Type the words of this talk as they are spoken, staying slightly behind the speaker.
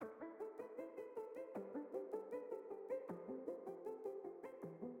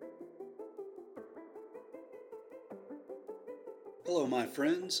Hello, my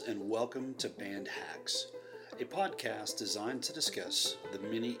friends, and welcome to Band Hacks, a podcast designed to discuss the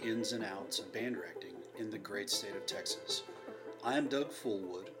many ins and outs of band directing in the great state of Texas. I am Doug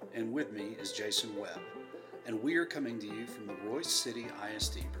Fullwood, and with me is Jason Webb, and we are coming to you from the Royce City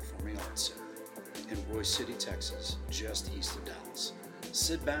ISD Performing Arts Center in Royce City, Texas, just east of Dallas.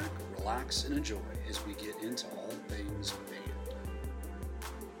 Sit back, relax, and enjoy as we get into all things band.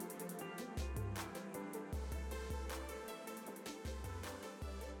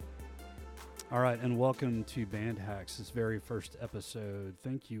 All right, and welcome to Band Hacks, this very first episode.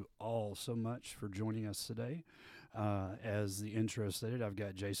 Thank you all so much for joining us today. As the intro stated, I've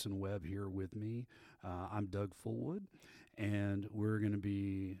got Jason Webb here with me. I'm Doug Fullwood, and we're going to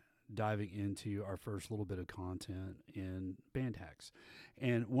be diving into our first little bit of content in Band Hacks.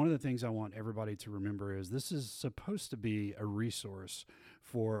 And one of the things I want everybody to remember is this is supposed to be a resource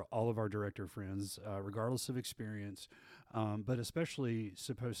for all of our director friends, regardless of experience, but especially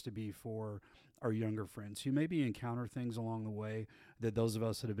supposed to be for our younger friends who maybe encounter things along the way that those of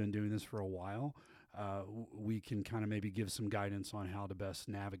us that have been doing this for a while, we can kind of maybe give some guidance on how to best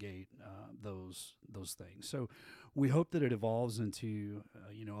navigate those things. So we hope that it evolves into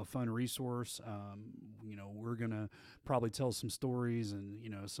a fun resource. We're gonna probably tell some stories, and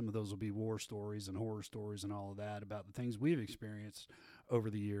some of those will be war stories and horror stories and all of that about the things we've experienced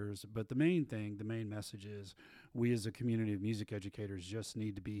over the years. But the main message is we as a community of music educators just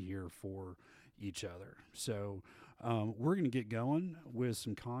need to be here for each other. So we're going to get going with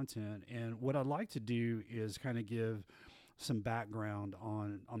some content, and what I'd like to do is kind of give some background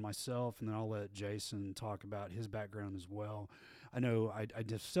on myself, and then I'll let Jason talk about his background as well. I know I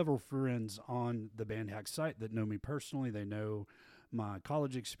have several friends on the Band Hack site that know me personally. They know my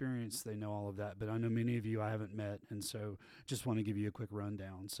college experience, they know all of that, but I know many of you I haven't met, and so just want to give you a quick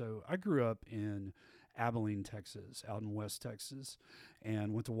rundown. So I grew up in Abilene, Texas, out in West Texas,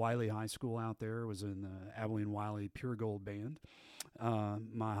 and went to Wiley High School out there, was in the Abilene Wiley Pure Gold Band.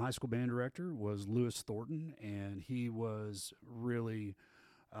 My high school band director was Lewis Thornton, and he was really,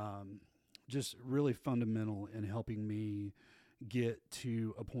 just really fundamental in helping me get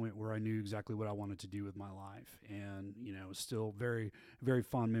to a point where I knew exactly what I wanted to do with my life. And, still very, very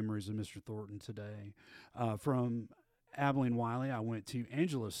fond memories of Mr. Thornton today. From Abilene Wiley, I went to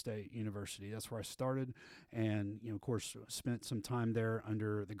Angelo State University. That's where I started, and of course, spent some time there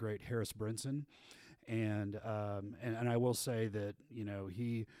under the great Harris Brinson. And I will say that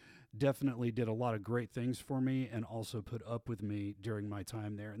he definitely did a lot of great things for me, and also put up with me during my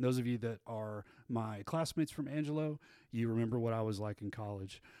time there. And those of you that are my classmates from Angelo, you remember what I was like in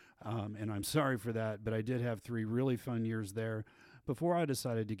college, and I'm sorry for that, but I did have 3 really fun years there before I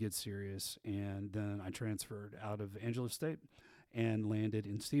decided to get serious. And then I transferred out of Angelo State and landed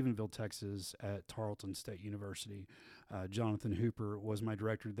in Stephenville, Texas at Tarleton State University. Jonathan Hooper was my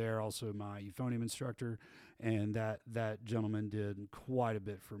director there, also my euphonium instructor, and that gentleman did quite a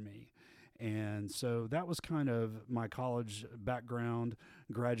bit for me. And so that was kind of my college background.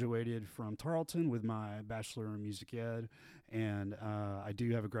 Graduated from Tarleton with my Bachelor in Music Ed, and I do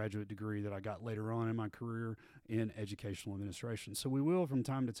have a graduate degree that I got later on in my career in educational administration. So we will from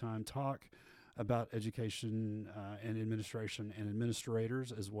time to time talk about education and administration and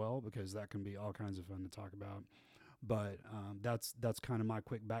administrators as well, because that can be all kinds of fun to talk about. But that's kind of my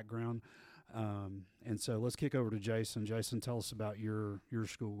quick background. And so let's kick over to Jason. Jason, tell us about your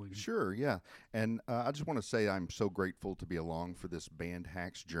schooling. Sure, yeah. And I just want to say I'm so grateful to be along for this Band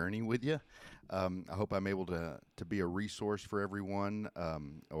Hacks journey with you. I hope I'm able to be a resource for everyone,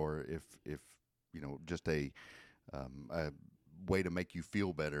 or if just a way to make you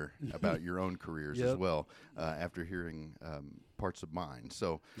feel better about your own careers as well, after hearing parts of mine.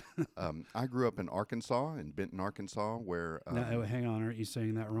 So I grew up in Arkansas, in Benton, Arkansas, where... no, hang on, aren't you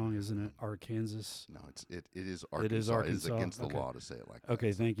saying that wrong? Isn't it Arkansas? No, it is Arkansas. It is Arkansas. It is against the law to say it like that.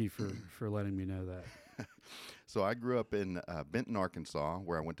 Okay, thank you for letting me know that. So I grew up in Benton, Arkansas,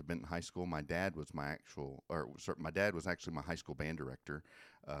 where I went to Benton High School. My dad was my dad was actually my high school band director.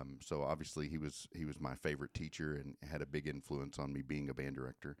 So obviously he was my favorite teacher and had a big influence on me being a band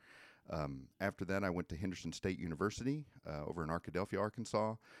director. After that, I went to Henderson State University over in Arkadelphia,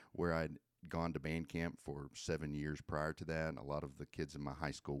 Arkansas, where I'd gone to band camp for 7 years prior to that. A lot of the kids in my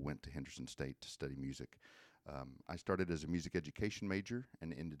high school went to Henderson State to study music. I started as a music education major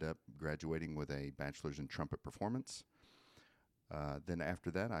and ended up graduating with a bachelor's in trumpet performance. Then after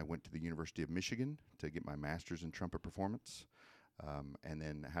that, I went to the University of Michigan to get my master's in trumpet performance. And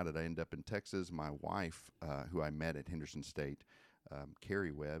then how did I end up in Texas? My wife, who I met at Henderson State,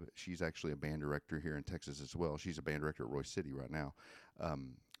 Carrie Webb, she's actually a band director here in Texas as well. She's a band director at Royce City right now.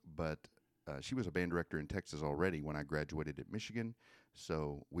 But she was a band director in Texas already when I graduated at Michigan.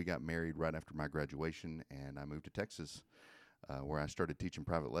 So we got married right after my graduation, and I moved to Texas, where I started teaching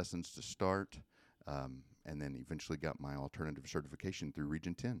private lessons to start, and then eventually got my alternative certification through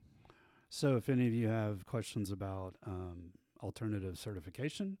Region 10. So if any of you have questions about alternative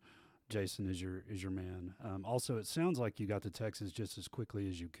certification, Jason is your man. Also, it sounds like you got to Texas just as quickly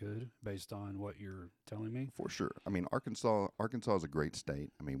as you could, based on what you're telling me. For sure. I mean, Arkansas is a great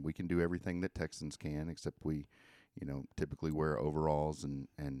state. I mean, we can do everything that Texans can, except we, typically wear overalls and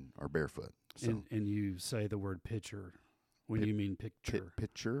are barefoot. So And you say the word pitcher when you mean picture.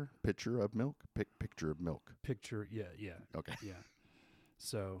 Pitcher of milk, picture of milk. Picture, yeah. Okay. Yeah.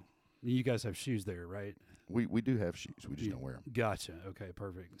 So you guys have shoes there, right? We do have shoes. We just don't wear them. Gotcha. Okay,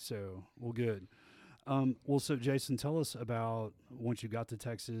 perfect. So, well, good. So Jason, tell us about, once you got to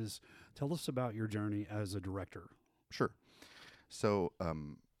Texas, tell us about your journey as a director. Sure. So,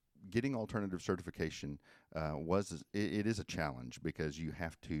 getting alternative certification it is a challenge, because you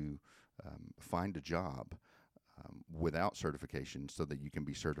have to find a job without certification so that you can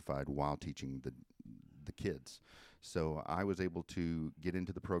be certified while teaching the kids. So I was able to get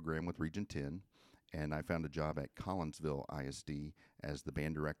into the program with Region 10, and I found a job at Collinsville ISD as the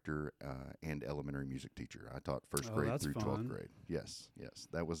band director and elementary music teacher. I taught first grade through 12th grade. Yes.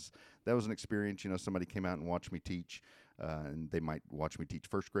 That was an experience. Somebody came out and watched me teach, and they might watch me teach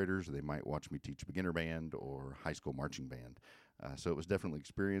first graders, or they might watch me teach beginner band or high school marching band. So it was definitely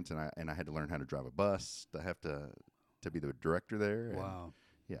experience, and I had to learn how to drive a bus to be the director there. Wow.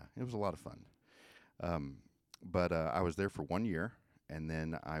 And it was a lot of fun. But I was there for 1 year. And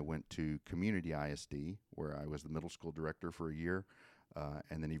then I went to Community ISD, where I was the middle school director for a year,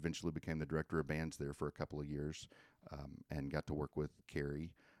 and then eventually became the director of bands there for a couple of years, and got to work with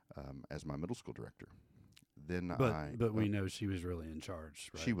Carrie as my middle school director. Then But we know she was really in charge,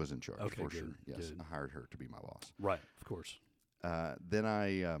 right? She was in charge, okay, for good, sure. Yes, good. I hired her to be my boss. Right, of course. Then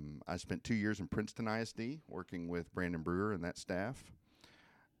I spent 2 years in Princeton ISD working with Brandon Brewer and that staff.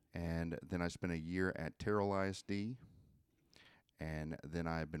 And then I spent a year at Terrell ISD. And then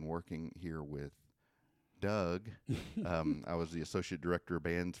I've been working here with Doug. I was the associate director of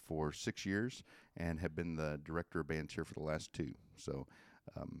bands for 6 years and have been the director of bands here for the last 2. So,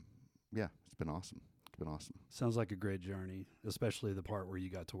 it's been awesome. Sounds like a great journey, especially the part where you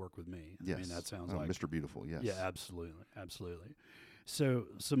got to work with me. Yes. I mean, that sounds like Mr. Beautiful. Yes. Yeah, absolutely. So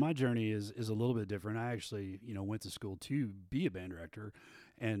my journey is a little bit different. I actually, went to school to be a band director,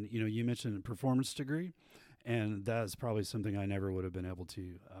 and you mentioned a performance degree, and that's probably something I never would have been able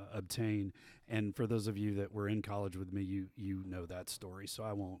to obtain. And for those of you that were in college with me, you know that story, so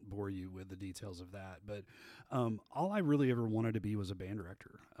I won't bore you with the details of that. But all I really ever wanted to be was a band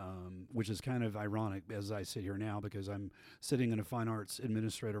director, which is kind of ironic as I sit here now, because I'm sitting in a fine arts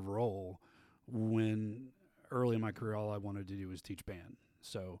administrative role when early in my career all I wanted to do was teach band.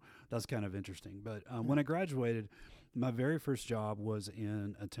 So that's kind of interesting. But when I graduated, my very first job was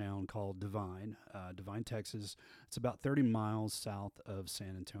in a town called Devine, Texas. It's about 30 miles south of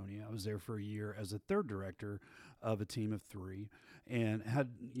San Antonio. I was there for a year as a third director of a team of 3, and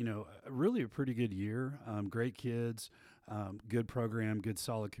had, really a pretty good year. Great kids, good program, good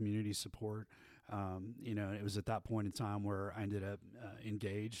solid community support. It was at that point in time where I ended up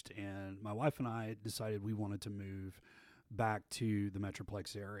engaged, and my wife and I decided we wanted to move back to the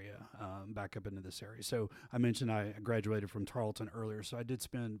Metroplex area, back up into this area. So I mentioned I graduated from Tarleton earlier, so I did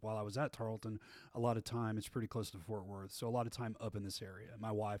spend, while I was at Tarleton, a lot of time. It's pretty close to Fort Worth, so a lot of time up in this area.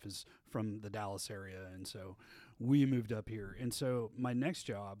 My wife is from the Dallas area, and so we moved up here. And so my next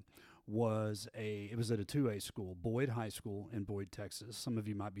job was it was at a 2A school, Boyd High School in Boyd, Texas. Some of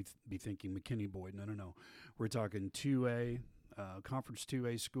you might be thinking McKinney Boyd. No. We're talking 2A, Conference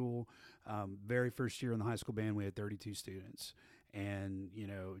 2A school. Very first year in the high school band, we had 32 students. And,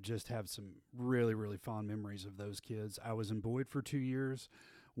 just have some really, really fond memories of those kids. I was in Boyd for 2 years,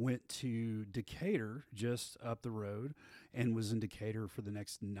 went to Decatur just up the road, and was in Decatur for the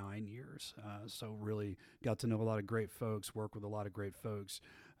next 9 years. So really got to know a lot of great folks, work with a lot of great folks.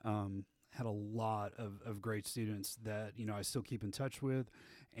 Had a lot of great students that, I still keep in touch with.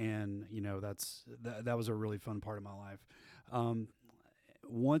 And, that was a really fun part of my life.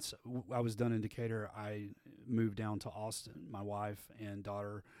 Once I was done in Decatur, I moved down to Austin. My wife and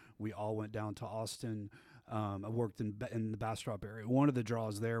daughter, we all went down to Austin. I worked in the Bastrop area. One of the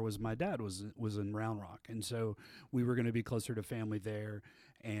draws there was my dad was in Round Rock, and so we were going to be closer to family there,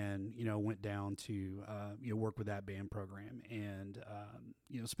 and went down to work with that band program, and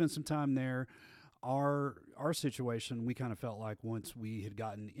spent some time there. Our situation, we kind of felt like once we had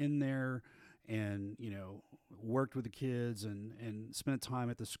gotten in there and worked with the kids and spent time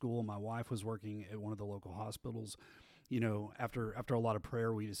at the school. My wife was working at one of the local hospitals. After a lot of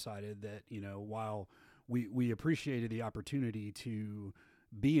prayer, we decided that while we appreciated the opportunity to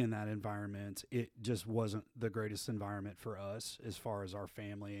be in that environment, it just wasn't the greatest environment for us as far as our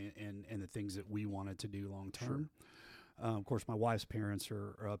family and the things that we wanted to do long term. Sure. Of course, my wife's parents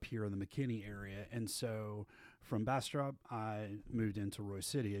are up here in the McKinney area, and so from Bastrop, I moved into Roy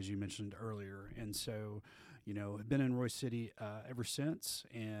City, as you mentioned earlier, and so I've been in Roy City ever since.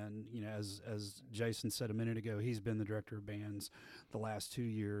 And as Jason said a minute ago, he's been the director of bands the last 2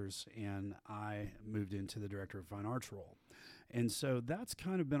 years, and I moved into the director of fine arts role. And so that's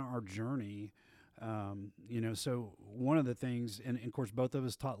kind of been our journey. So one of the things, and of course, both of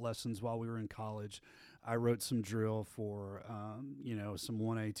us taught lessons while we were in college. I wrote some drill for, some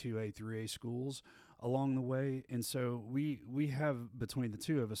 1A, 2A, 3A schools along the way. And so we have, between the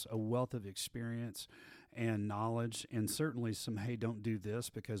two of us, a wealth of experience and knowledge, and certainly some, hey, don't do this,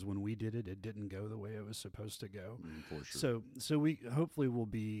 because when we did it, it didn't go the way it was supposed to go. For sure. So we hopefully will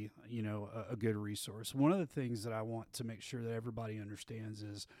be, a good resource. One of the things that I want to make sure that everybody understands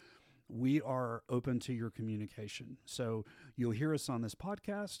is we are open to your communication. So you'll hear us on this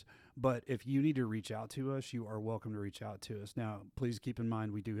podcast, but if you need to reach out to us, you are welcome to reach out to us. Now, please keep in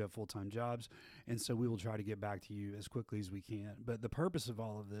mind, we do have full-time jobs, and so we will try to get back to you as quickly as we can. But the purpose of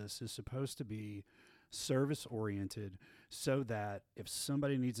all of this is supposed to be service-oriented, so that if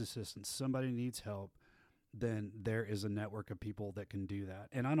somebody needs assistance, somebody needs help, then there is a network of people that can do that.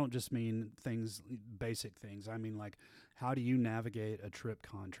 And I don't just mean basic things. I mean, like, how do you navigate a trip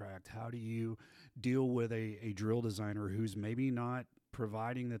contract? How do you deal with a drill designer who's maybe not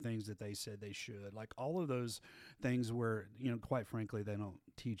providing the things that they said they should? Like, all of those things where, quite frankly, they don't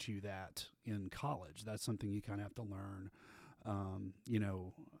teach you that in college. That's something you kind of have to learn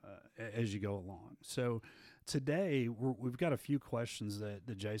as you go along. So today we've got a few questions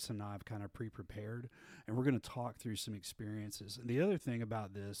that Jason and I have kind of pre-prepared, and we're going to talk through some experiences. And the other thing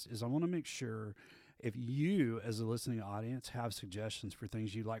about this is I want to make sure, if you as a listening audience have suggestions for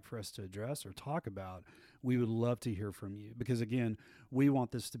things you'd like for us to address or talk about, we would love to hear from you, because again, we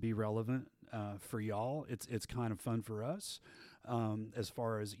want this to be relevant for y'all. It's kind of fun for us. As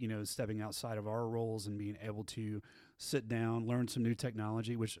far as, stepping outside of our roles and being able to sit down, learn some new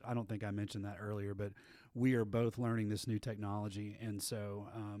technology, which I don't think I mentioned that earlier, but we are both learning this new technology. And so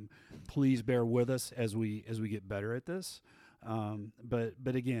please bear with us as we get better at this.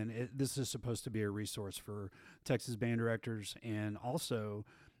 But again, this is supposed to be a resource for Texas band directors, and also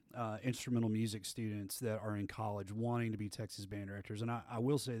instrumental music students that are in college wanting to be Texas band directors. And I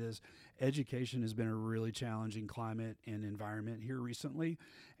will say this, education has been a really challenging climate and environment here recently.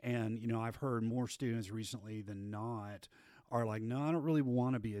 And, I've heard more students recently than not are like, no, I don't really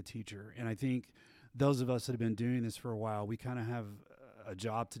want to be a teacher. And I think those of us that have been doing this for a while, we kind of have a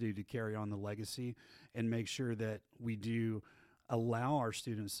job to do to carry on the legacy and make sure that we do allow our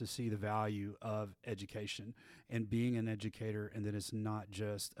students to see the value of education and being an educator, and that it's not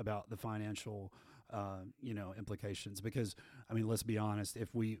just about the financial implications. Because, I mean, let's be honest,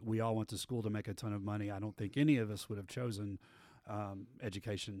 if we all went to school to make a ton of money, I don't think any of us would have chosen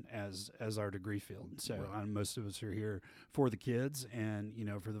education as our degree field. So Right. Most of us are here for the kids and,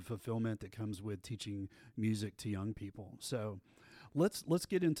 for the fulfillment that comes with teaching music to young people. So let's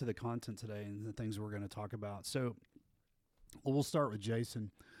get into the content today and the things we're going to talk about. So we'll start with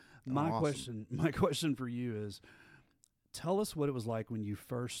Jason. Awesome. My question for you is, tell us what it was like when you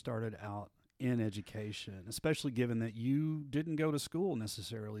first started out in education, especially given that you didn't go to school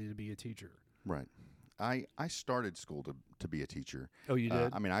necessarily to be a teacher. Right. I started school to be a teacher. Oh, you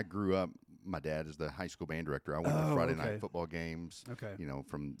did? I grew up, my dad is the high school band director. I went to Friday okay. night football games, Okay.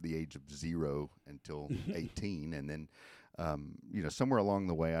 From the age of 0 until 18. And then, somewhere along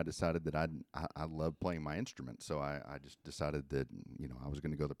the way, I decided that I love playing my instrument. So I just decided that, I was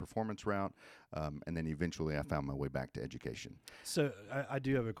going to go the performance route. And then eventually I found my way back to education. So I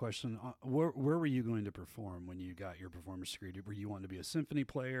do have a question. Where were you going to perform when you got your performance degree? Were you wanting to be a symphony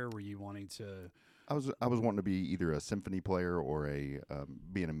player? Were you wanting to... I was wanting to be either a symphony player or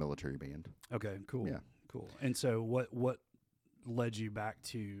be in a military band. Okay, cool. Yeah. Cool. And so what led you back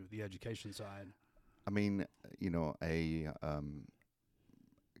to the education side? I mean, a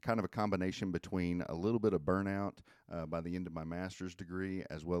kind of a combination between a little bit of burnout by the end of my master's degree,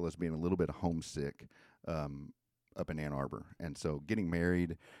 as well as being a little bit homesick up in Ann Arbor. And so getting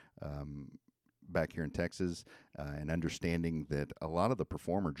married back here in Texas and understanding that a lot of the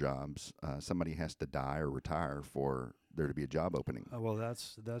performer jobs, somebody has to die or retire for there to be a job opening. Well,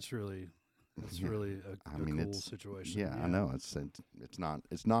 that's really It's Yeah. really I a mean, cool it's situation. yeah, I know it's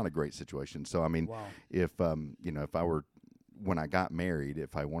not a great situation. So I mean, Wow. if if I were when I got married,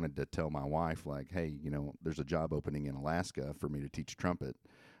 if I wanted to tell my wife like, hey, there's a job opening in Alaska for me to teach trumpet,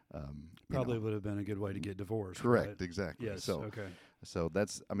 Probably would have been a good way to get divorced. correct, Right? exactly. Yes. So Okay. so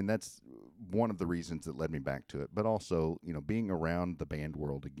that's one of the reasons that led me back to it. But also, being around the band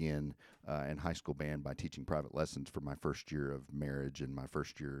world again in high school band by teaching private lessons for my first year of marriage and my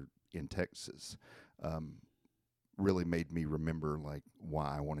first year in Texas. Really made me remember like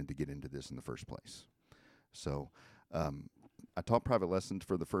why I wanted to get into this in the first place. So I taught private lessons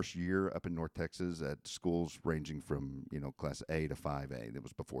for the first year up in North Texas at schools ranging from class A to 5A. That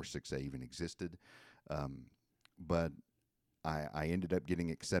was before 6A even existed. But I ended up getting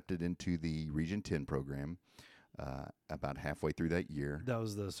accepted into the Region 10 program about halfway through that year. That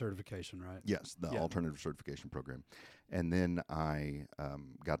was the certification, right? Yes, the Yeah. alternative certification program. And then I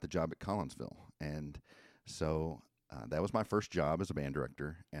got the job at Collinsville. And so that was my first job as a band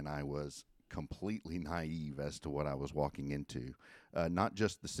director, and I was completely naive as to what I was walking into. Not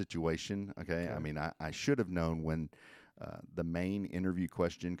just the situation, okay? Okay. I mean, I should have known when the main interview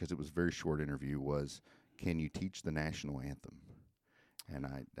question, because it was a very short interview, was, can you teach the national anthem? And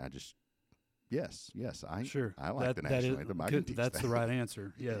I just, yes, Sure. I like the That national is anthem. I can teach that's that. the right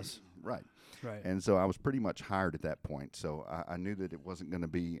answer. Yes. Right. Right. And so I was pretty much hired at that point. So I knew that it wasn't going to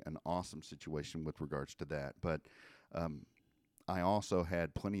be an awesome situation with regards to that. But I also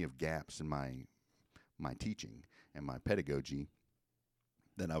had plenty of gaps in my teaching and my pedagogy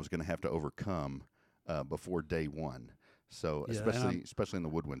that I was going to have to overcome before day one. So Yeah, and especially in the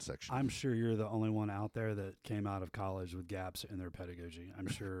woodwind section. I'm sure you're the only one out there that came out of college with gaps in their pedagogy. I'm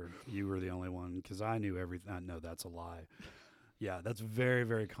sure you were the only one because I knew everything. No, that's a lie. Yeah, that's very,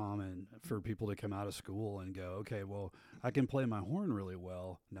 very common for people to come out of school and go, okay, well, I can play my horn really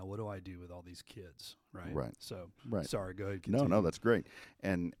well. Now, what do I do with all these kids? Right. Right. So, Right. sorry, go ahead. Continue. No, that's great.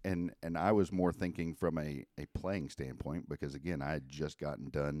 And I was more thinking from a playing standpoint because, again, I had just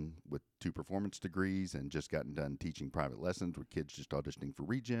gotten done with 2 performance degrees and just gotten done teaching private lessons with kids just auditioning for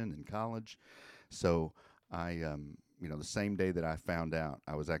Region in college. So I, the same day that I found out,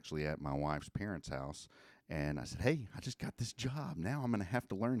 I was actually at my wife's parents' house. And I said, hey, I just got this job. Now I'm going to have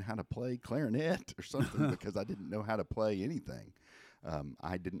to learn how to play clarinet or something because I didn't know how to play anything.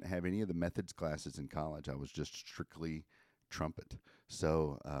 I didn't have any of the methods classes in college. I was just strictly trumpet.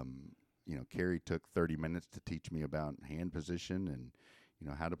 So, Carrie took 30 minutes to teach me about hand position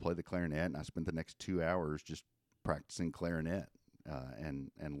and, how to play the clarinet. And I spent the next 2 hours just practicing clarinet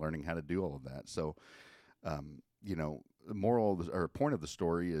and learning how to do all of that. So, the point of the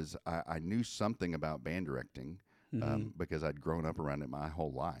story is I knew something about band directing because I'd grown up around it my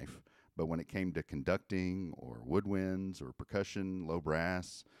whole life. But when it came to conducting or woodwinds or percussion, low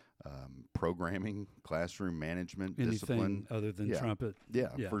brass, programming, classroom management, Anything discipline, other than yeah. trumpet. Yeah,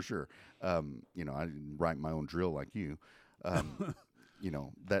 for sure. I didn't write my own drill like you.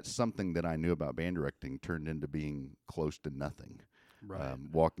 That's something that I knew about band directing turned into being close to nothing. Right.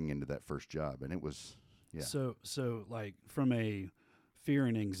 Walking into that first job, and it was. Yeah. So like from a fear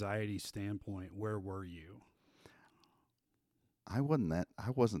and anxiety standpoint, where were you? I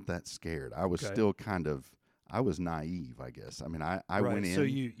wasn't that scared. I was still I was naive, I guess. I mean, I right. went in. So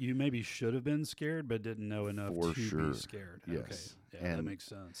you maybe should have been scared, but didn't know enough For to sure. be scared. Yes. Okay. Yeah, that And makes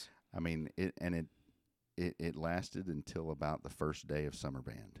sense. I mean, it lasted until about the first day of summer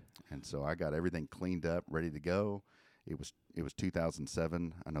band. And so I got everything cleaned up, ready to go. It was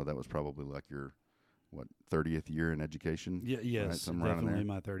 2007. I know that was probably like your 30th year in education? Yeah, yes, right? Somewhere around definitely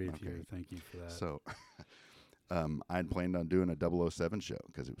there? my 30th Okay. year. Thank you for that. So I had planned on doing a 007 show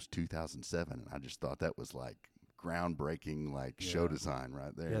because it was 2007, and I just thought that was like groundbreaking, like show design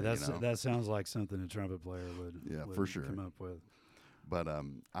right there. Yeah, that sounds like something a trumpet player would for sure come up with. But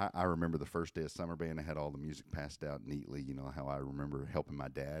I remember the first day of summer band, I had all the music passed out neatly. You know how I remember helping my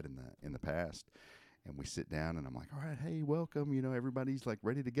dad in the past. And we sit down, and I'm like, all right, hey, welcome. Everybody's like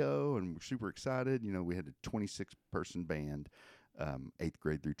ready to go, and we're super excited. We had a 26-person band, 8th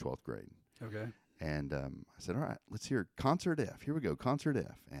grade through 12th grade. Okay. And I said, all right, let's hear Concert F. Here we go, Concert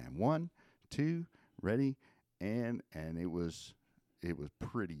F. And 1, 2, ready, and it was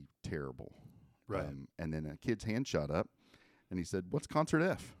pretty terrible. Right. And then a kid's hand shot up, and he said, what's Concert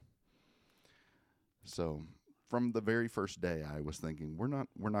F? So from the very first day, I was thinking we're not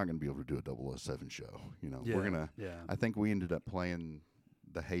going to be able to do a 007 show. We're gonna. Yeah. I think we ended up playing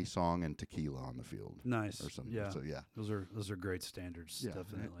the Hey song and Tequila on the field. Nice. Or something. Yeah. So yeah. Those are great standards. Yeah.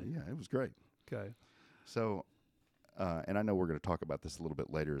 Definitely. Yeah. It was great. Okay. So and I know we're going to talk about this a little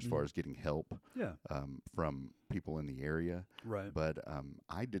bit later as far as getting help Yeah. from people in the area. Right. But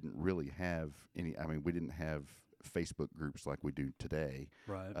I didn't really have any. I mean, we didn't have Facebook groups like we do today.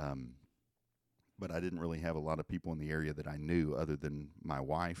 Right. But I didn't really have a lot of people in the area that I knew other than my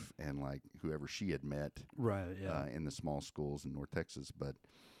wife and like whoever she had met Right. Yeah. in the small schools in North Texas. But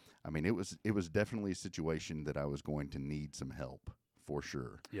I mean, it was definitely a situation that I was going to need some help for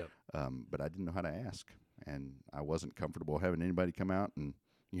sure. Yep. But I didn't know how to ask, and I wasn't comfortable having anybody come out and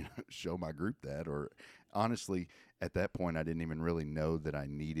show my group that. Or honestly, at that point, I didn't even really know that I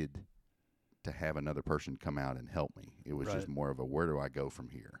needed to have another person come out and help me. It was just more of a, where do I go from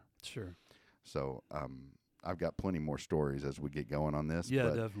here? Sure. So I've got plenty more stories as we get going on this. Yeah,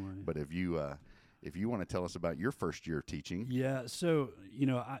 but, definitely. But if you want to tell us about your first year of teaching. Yeah, so,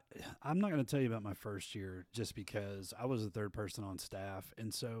 I'm not going to tell you about my first year just because I was the third person on staff.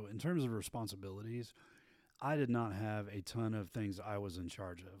 And so in terms of responsibilities, I did not have a ton of things I was in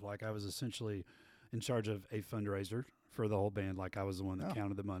charge of. Like, I was essentially in charge of a fundraiser for the whole band. Like, I was the one that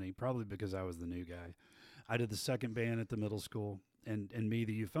counted the money, probably because I was the new guy. I did the second band at the middle school, and me,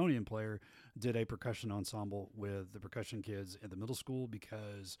 the euphonium player, did a percussion ensemble with the percussion kids at the middle school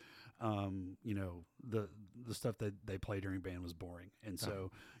because, the stuff that they played during band was boring. And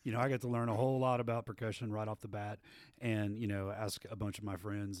so, I got to learn a whole lot about percussion right off the bat and, ask a bunch of my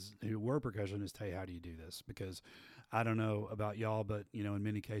friends who were percussionists, hey, how do you do this? Because I don't know about y'all, but, in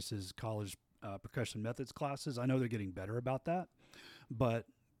many cases, college percussion methods classes, I know they're getting better about that. But,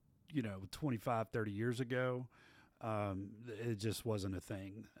 25, 30 years ago, it just wasn't a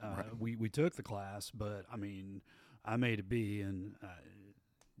thing. We took the class, but I mean, I made a B, and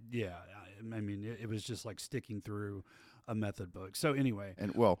it was just like sticking through a method book. So anyway,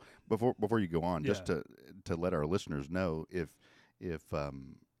 and well, before you go on, just to let our listeners know, if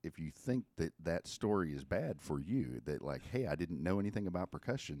you think that story is bad for you, that like, hey, I didn't know anything about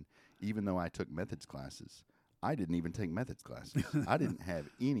percussion, even though I took methods classes. I didn't even take methods classes. I didn't have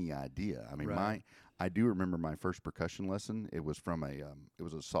any idea. I mean, I do remember my first percussion lesson. It was from it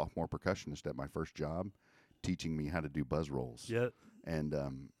was a sophomore percussionist at my first job, teaching me how to do buzz rolls. Yep. And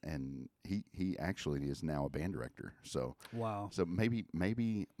he actually is now a band director. So wow. So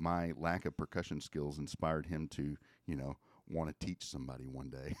maybe my lack of percussion skills inspired him to want to teach somebody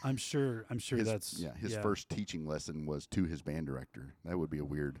one day. I'm sure his first teaching lesson was to his band director. That would be a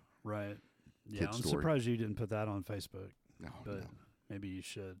weird Yeah, I'm story. surprised you didn't put that on Facebook. No, maybe you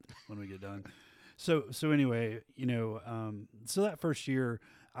should when we get done. So anyway, so that first year,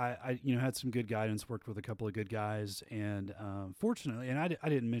 I had some good guidance, worked with a couple of good guys, and fortunately, and I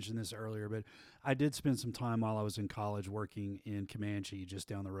didn't mention this earlier, but I did spend some time while I was in college working in Comanche, just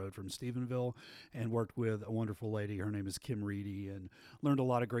down the road from Stephenville, and worked with a wonderful lady. Her name is Kim Reedy, and learned a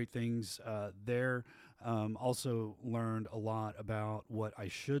lot of great things there. Also learned a lot about what I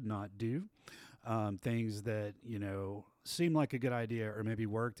should not do, things that, seemed like a good idea or maybe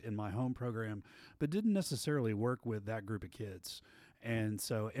worked in my home program, but didn't necessarily work with that group of kids. And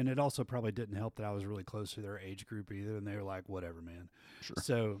so, and it also probably didn't help that I was really close to their age group either. And they were like, whatever, man. Sure.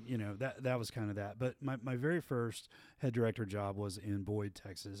 So, that was kind of that. But my very first head director job was in Boyd,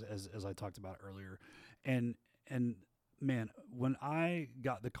 Texas, as I talked about earlier. And man, when I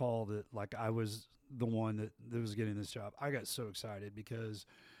got the call that like I was the one that was getting this job, I got so excited because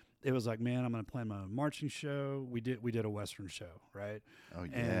it was like, man, I'm going to plan my own marching show. We did a Western show, right? Oh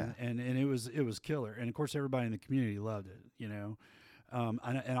yeah. And it was killer. And of course, everybody in the community loved it, and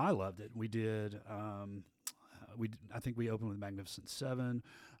I loved it. We did. I think we opened with Magnificent Seven.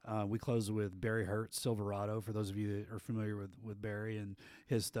 We closed with Barry Hertz Silverado. For those of you that are familiar with Barry and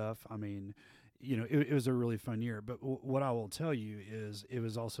his stuff, I mean, it was a really fun year. But what I will tell you is, it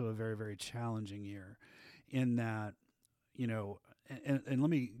was also a very, very challenging year, in that, and let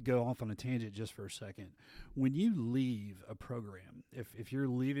me go off on a tangent just for a second. When you leave a program, if you're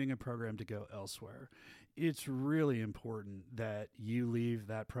leaving a program to go elsewhere, it's really important that you leave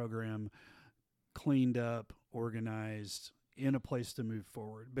that program cleaned up, organized, in a place to move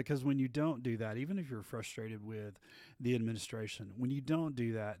forward. Because when you don't do that, even if you're frustrated with the administration, when you don't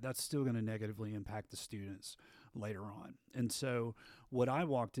do that, that's still going to negatively impact the students later on. And so what I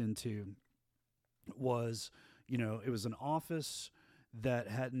walked into was, it was an office that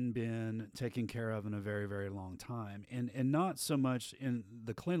hadn't been taken care of in a very, very long time. And not so much in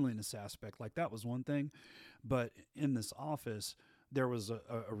the cleanliness aspect, like that was one thing, but in this office, there was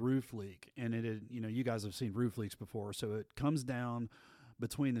a roof leak, and it had, you guys have seen roof leaks before. So it comes down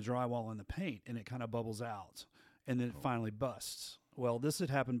between the drywall and the paint, and it kind of bubbles out, and then it finally busts. Well, this had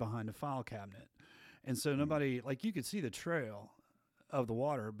happened behind a file cabinet. And so nobody, like, you could see the trail of the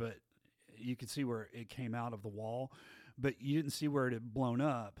water, but you could see where it came out of the wall, but you didn't see where it had blown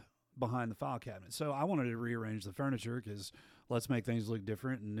up behind the file cabinet. So I wanted to rearrange the furniture because let's make things look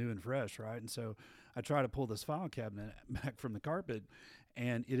different and new and fresh, right? And so I try to pull this file cabinet back from the carpet,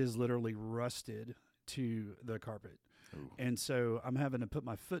 and it is literally rusted to the carpet. Ooh. And so I'm having to put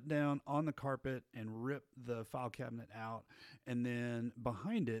my foot down on the carpet and rip the file cabinet out. And then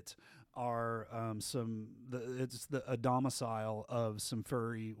behind it are a domicile of some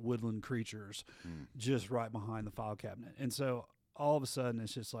furry woodland creatures just right behind the file cabinet. And so all of a sudden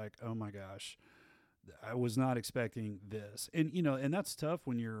it's just like, oh my gosh, I was not expecting this. And, and that's tough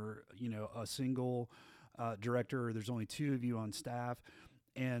when you're, a single director, there's only two of you on staff.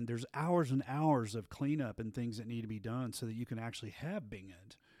 And there's hours and hours of cleanup and things that need to be done so that you can actually have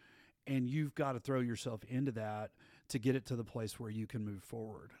Binghamton. And you've got to throw yourself into that to get it to the place where you can move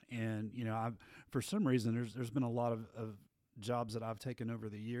forward. And, for some reason, there's been a lot of jobs that I've taken over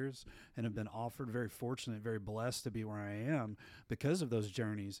the years and have been offered, very fortunate, very blessed to be where I am because of those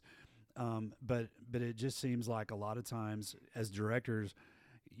journeys. But it just seems like a lot of times as directors,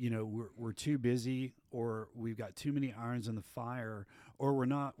 we're too busy, or we've got too many irons in the fire, or we're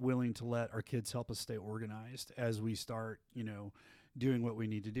not willing to let our kids help us stay organized as we start, doing what we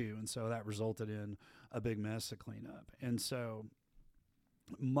need to do. And so that resulted in a big mess to clean up. And so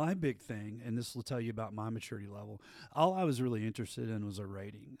my big thing, and this will tell you about my maturity level, all I was really interested in was a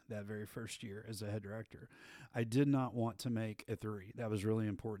rating that very first year as a head director. I did not want to make a 3. That was really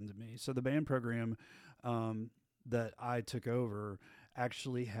important to me. So the band program that I took over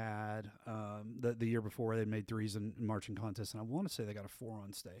actually had the year before they'd made 3s in marching contests, and I want to say they got a 4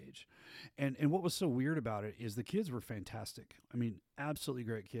 on stage. And what was so weird about it is the kids were fantastic. I mean, absolutely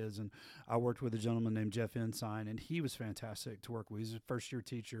great kids. And I worked with a gentleman named Jeff Ensign, and he was fantastic to work with. He's a first-year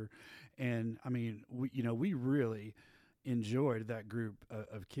teacher. And, I mean, we really enjoyed that group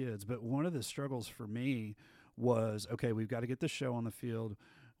of kids. But one of the struggles for me was, okay, we've got to get the show on the field.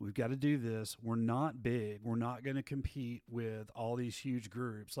 We've got to do this. We're not big. We're not going to compete with all these huge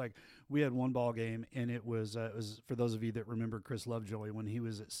groups. Like, we had one ball game, and it was for those of you that remember Chris Lovejoy, when he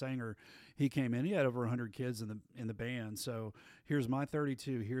was at Sanger, he came in. He had over 100 kids in the band. So here's my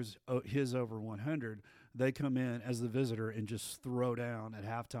 32. Here's his over 100. They come in as the visitor and just throw down at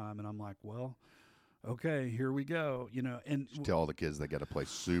halftime, and I'm like, well, okay, here we go, and tell all the kids they got to play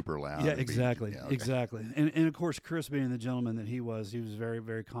super loud. Yeah, exactly, okay. Exactly. And of course, Chris, being the gentleman that he was very,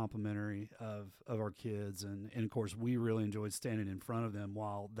 very complimentary of our kids, and of course, we really enjoyed standing in front of them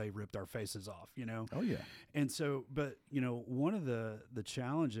while they ripped our faces off, Oh yeah. And so, but one of the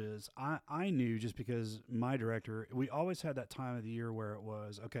challenges I knew, just because my director, we always had that time of the year where it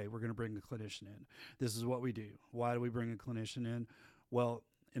was, okay, we're going to bring a clinician in. This is what we do. Why do we bring a clinician in? Well,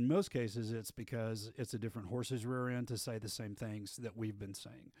 in most cases, it's because it's a different horse's rear end to say the same things that we've been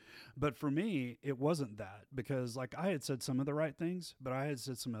saying. But for me, it wasn't that, because like I had said some of the right things, but I had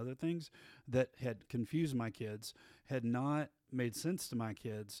said some other things that had confused my kids, had not made sense to my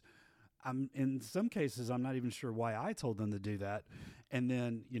kids. In some cases, I'm not even sure why I told them to do that. And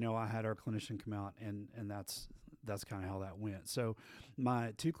then, I had our clinician come out, and that's kind of how that went. So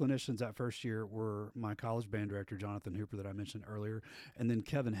my 2 clinicians that first year were my college band director, Jonathan Hooper, that I mentioned earlier, and then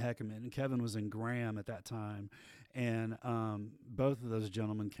Kevin Heckerman. And Kevin was in Graham at that time. And both of those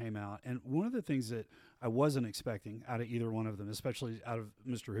gentlemen came out. And one of the things that I wasn't expecting out of either one of them, especially out of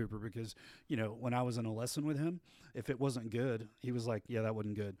Mr. Hooper, because, when I was in a lesson with him, if it wasn't good, he was like, yeah, that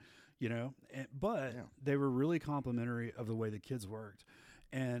wasn't good, But they were really complimentary of the way the kids worked.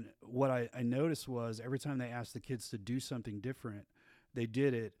 And what I noticed was every time they asked the kids to do something different, they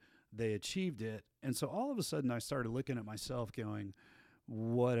did it, they achieved it. And so all of a sudden I started looking at myself going,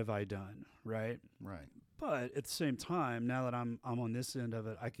 what have I done? Right. Right. But at the same time, now that I'm on this end of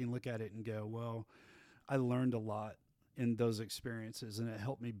it, I can look at it and go, well, I learned a lot in those experiences, and it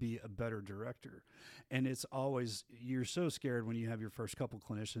helped me be a better director. And it's always, you're so scared when you have your first couple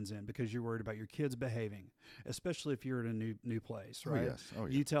clinicians in, because you're worried about your kids behaving, especially if you're at a new place, right? Oh, yes. Oh,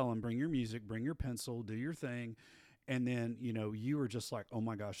 yeah. You tell them, bring your music, bring your pencil, do your thing. And then, you were just like, oh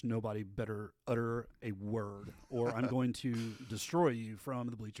my gosh, nobody better utter a word, or I'm going to destroy you from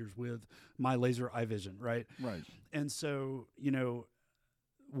the bleachers with my laser eye vision, right? Right. And so,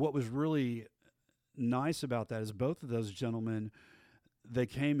 what was really nice about that is both of those gentlemen, they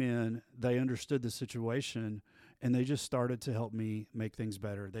came in, they understood the situation, and they just started to help me make things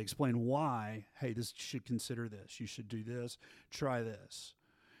better. They explained why, hey, you should consider this, you should do this, try this.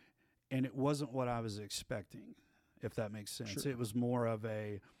 And it wasn't what I was expecting, if that makes sense. Sure. It was more of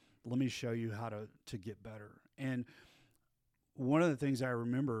a, let me show you how to get better. And one of the things I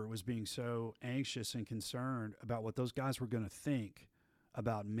remember was being so anxious and concerned about what those guys were going to think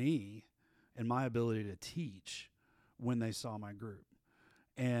about me, and my ability to teach when they saw my group.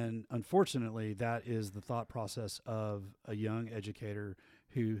 And unfortunately, that is the thought process of a young educator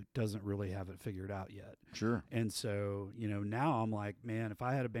who doesn't really have it figured out yet. Sure. And so, now I'm like, man, if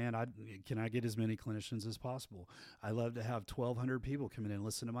I had a band, can I get as many clinicians as possible? I love to have 1,200 people come in and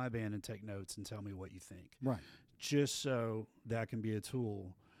listen to my band and take notes and tell me what you think. Right. Just so that can be a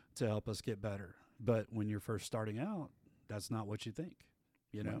tool to help us get better. But when you're first starting out, that's not what you think,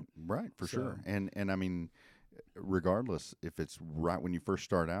 Right, for So- sure. And I mean, regardless if it's right when you first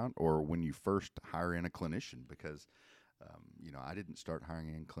start out or when you first hire in a clinician, because I didn't start hiring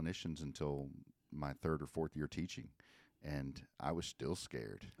in clinicians until my third or fourth year teaching, and I was still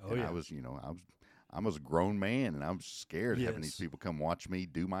scared. Oh, and yeah. I was a grown man, and I'm scared having these Yes. people come watch me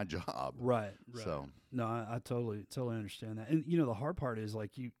do my job. Right. So No, I totally understand that. And the hard part is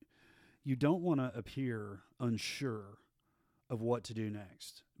like you don't want to appear unsure of what to do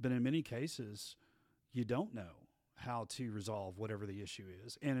next. But in many cases, you don't know how to resolve whatever the issue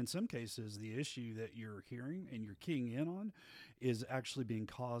is. And in some cases, the issue that you're hearing and you're keying in on is actually being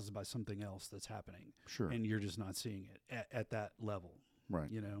caused by something else that's happening. sure, And you're just not seeing it at that level.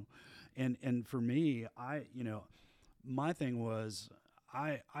 right, And for me, my thing was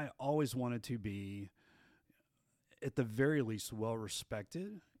I always wanted to be at the very least well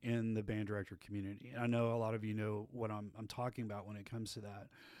respected in the band director community. And I know a lot of you know what I'm talking about when it comes to that.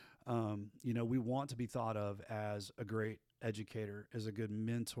 We want to be thought of as a great educator, as a good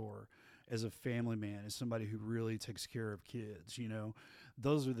mentor, as a family man, as somebody who really takes care of kids.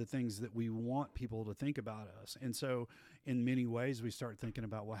 Those are the things that we want people to think about us. And so in many ways we start thinking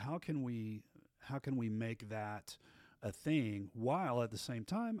about, well, how can we make that a thing while at the same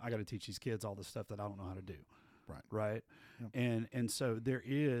time I got to teach these kids all the stuff that I don't know how to do. Right. Yep. And so there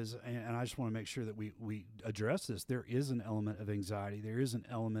is, and I just want to make sure that we address this. There is an element of anxiety. There is an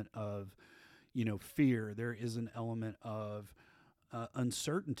element of, fear. There is an element of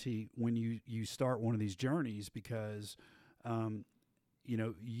uncertainty when you start one of these journeys because, you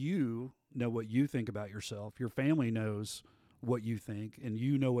know what you think about yourself. Your family knows what you think, and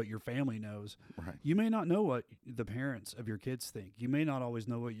you know what your family knows. right, You may not know what the parents of your kids think. You may not always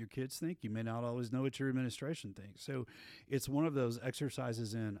know what your kids think. You may not always know what your administration thinks. So it's one of those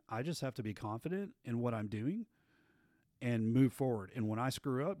exercises in I just have to be confident in what I'm doing and move forward. And when I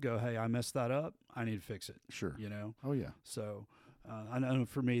screw up, go, hey, I messed that up. I need to fix it. sure. Oh yeah, So I know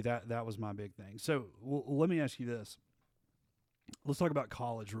for me that was my big thing. So let me ask you this. Let's talk about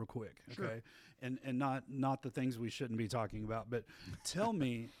college real quick, Sure. okay? And not the things we shouldn't be talking about, but tell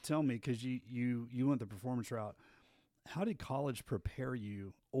me, because you went the performance route. How did college prepare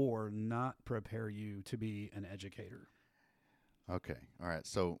you or not prepare you to be an educator? Okay. All right.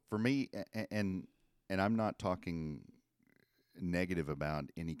 So for me, and I'm not talking negative about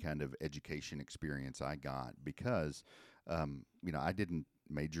any kind of education experience I got because, I didn't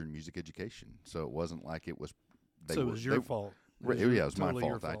major in music education, so it wasn't like it was. So it was your fault. It was totally my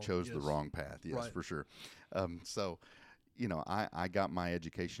your fault. I chose the yes. wrong path. Yes, Right. for sure. So, I got my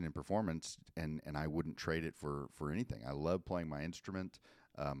education in performance, and I wouldn't trade it for anything. I loved playing my instrument.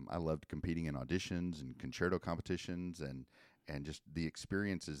 I loved competing in auditions and concerto competitions, and just the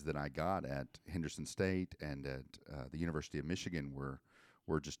experiences that I got at Henderson State and at the University of Michigan were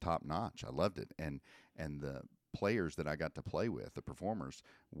just top notch. I loved it, and the players that I got to play with, the performers,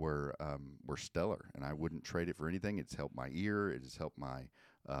 were stellar, and I wouldn't trade it for anything. It's helped my ear. It has helped my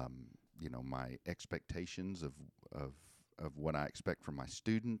my expectations of what I expect from my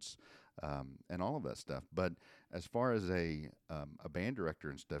students, and all of that stuff. But as far as a band director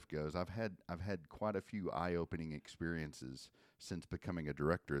and stuff goes, I've had quite a few eye-opening experiences since becoming a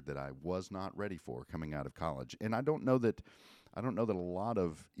director that I was not ready for coming out of college, and I don't know that a lot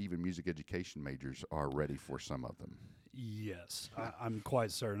of even music education majors are ready for some of them. Yes, I'm quite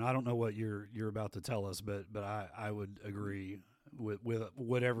certain. I don't know what you're about to tell us, but I would agree with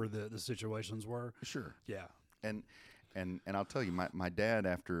whatever the situations were. Sure. Yeah. And I'll tell you, my dad,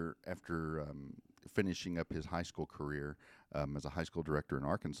 after finishing up his high school career as a high school director in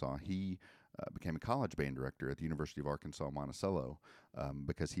Arkansas, he became a college band director at the University of Arkansas Monticello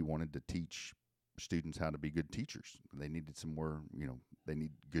because he wanted to teach students how to be good teachers. They needed some more, they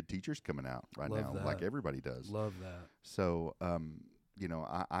need good teachers coming out right Love now, like that. everybody does. Love that. So,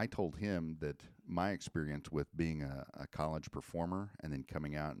 I told him that my experience with being a college performer and then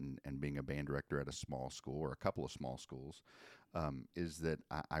coming out and being a band director at a small school or a couple of small schools is that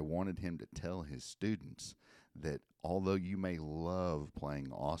I wanted him to tell his students that although you may love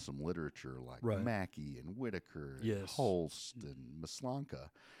playing awesome literature like Right. Mackey and Whitaker and Yes. Holst and Maslanka,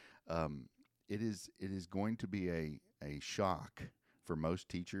 it is going to be a shock for most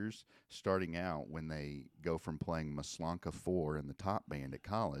teachers, starting out when they go from playing Maslanka 4 in the top band at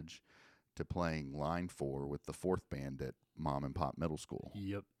college to playing line 4 with the fourth band at mom and pop middle school.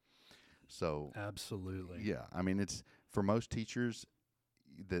 Yep. So absolutely. Yeah, I mean, it's for most teachers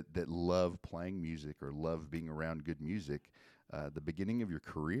that love playing music or love being around good music. The beginning of your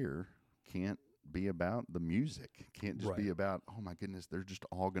career can't be about the music. Can't just be about, oh my goodness, they're just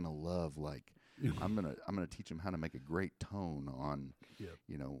all gonna love, like I'm gonna teach them how to make a great tone on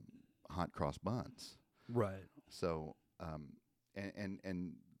hot cross buns. Right. So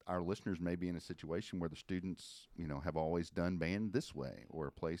and our listeners may be in a situation where the students have always done band this way, or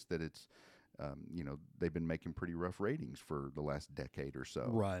a place that it's they've been making pretty rough ratings for the last decade or so.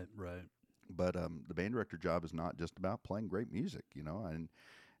 Right. But the band director job is not just about playing great music,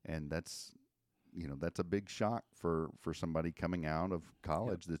 and that's that's a big shock for somebody coming out of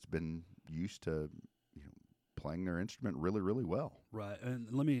college that's been used to playing their instrument really, really well. Right.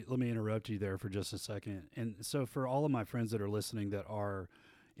 And let me interrupt you there for just a second. And so for all of my friends that are listening that are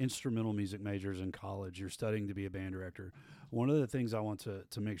instrumental music majors in college, you're studying to be a band director, one of the things I want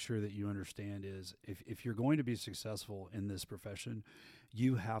to make sure that you understand is if you're going to be successful in this profession,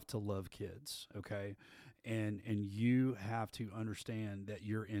 you have to love kids, okay? And you have to understand that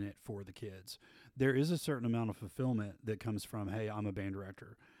you're in it for the kids. There is a certain amount of fulfillment that comes from, hey, I'm a band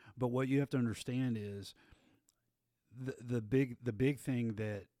director. But what you have to understand is the big thing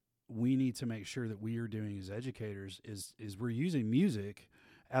that we need to make sure that we are doing as educators is we're using music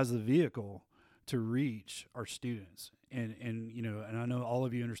as the vehicle to reach our students. And I know all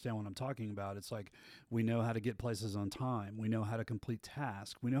of you understand what I'm talking about. It's like we know how to get places on time. We know how to complete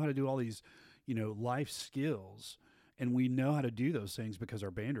tasks. We know how to do all these, life skills. And we know how to do those things because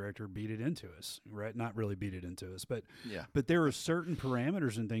our band director beat it into us, right? Not really beat it into us, but there are certain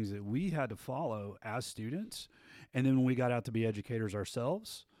parameters and things that we had to follow as students. And then when we got out to be educators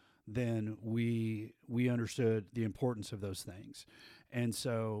ourselves, then we understood the importance of those things. And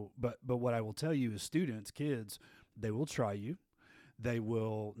so, but what I will tell you is students, kids, they will try you. They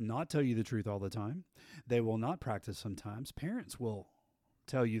will not tell you the truth all the time. They will not practice sometimes. Parents will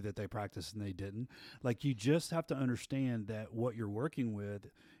tell you that they practiced and they didn't. Like, you just have to understand that what you're working with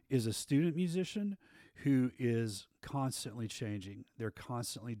is a student musician who is constantly changing. They're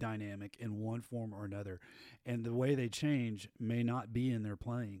constantly dynamic in one form or another. And the way they change may not be in their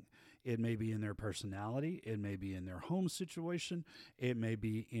playing. It may be in their personality. It may be in their home situation. It may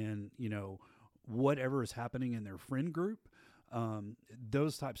be in, whatever is happening in their friend group,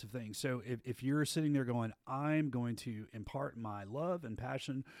 those types of things. So if you're sitting there going, I'm going to impart my love and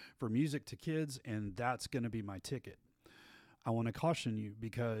passion for music to kids, and that's going to be my ticket, I want to caution you,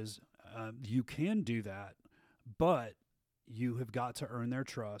 because you can do that, but you have got to earn their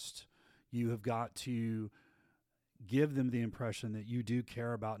trust. You have got to give them the impression that you do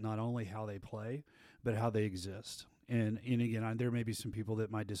care about not only how they play, but how they exist. And again, there may be some people that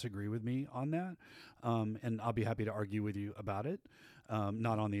might disagree with me on that, and I'll be happy to argue with you about it.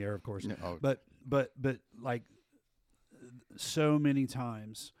 Not on the air, of course, No. but like so many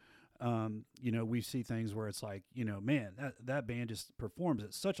times, we see things where it's like, man, that band just performs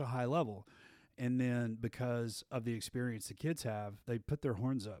at such a high level, and then because of the experience the kids have, they put their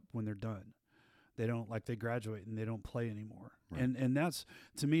horns up when they're done. They don't, like, they graduate and they don't play anymore. Right. And that's,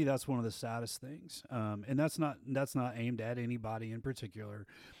 to me, that's one of the saddest things. And that's not aimed at anybody in particular.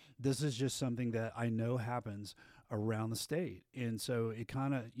 This is just something that I know happens around the state. And so it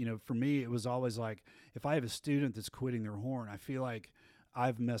kind of, for me, it was always like, if I have a student that's quitting their horn, I feel like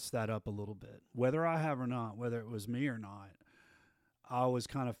I've messed that up a little bit. Whether I have or not, whether it was me or not, I always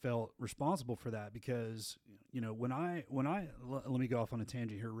kind of felt responsible for that, because, when I let me go off on a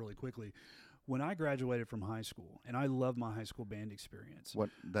tangent here really quickly. When I graduated from high school, and I love my high school band experience. What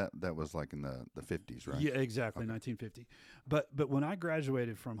that was like in the 50s, right? Yeah, exactly, Okay. 1950. But when I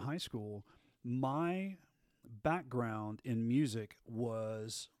graduated from high school, my background in music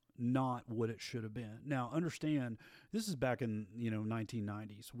was not what it should have been. Now, understand, this is back in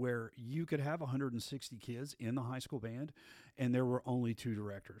 1990s, where you could have 160 kids in the high school band, and there were only 2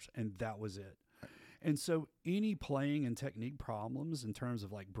 directors, and that was it. And so any playing and technique problems in terms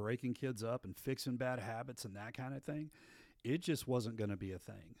of like breaking kids up and fixing bad habits and that kind of thing, it just wasn't going to be a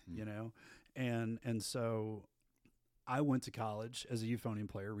thing, And so I went to college as a euphonium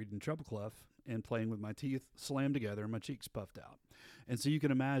player, reading treble clef and playing with my teeth slammed together and my cheeks puffed out. And so you can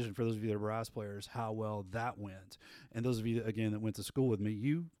imagine, for those of you that are brass players, how well that went. And those of you, again, that went to school with me,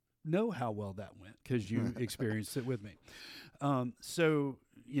 you know how well that went because you experienced it with me. So,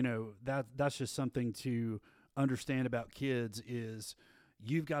 that's just something to understand about kids is,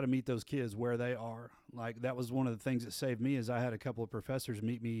 you've got to meet those kids where they are. Like, that was one of the things that saved me, is I had a couple of professors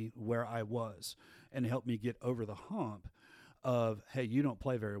meet me where I was and help me get over the hump of, hey, you don't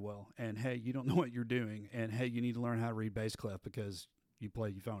play very well, and hey, you don't know what you're doing, and hey, you need to learn how to read bass clef because you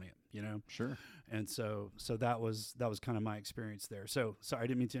play euphonium, you know? Sure. And so that was kind of my experience there. So sorry, I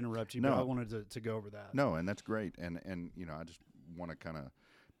didn't mean to interrupt you, No. but I wanted to go over that. No, and that's great. And you know, I just want to kind of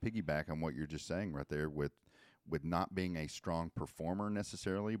piggyback on what you're just saying right there with not being a strong performer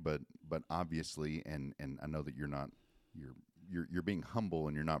necessarily, but obviously, and I know that you're being humble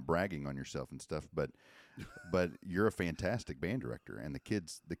and you're not bragging on yourself and stuff, but you're a fantastic band director, and the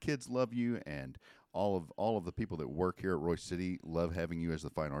kids love you, and all of the people that work here at Royce City love having you as the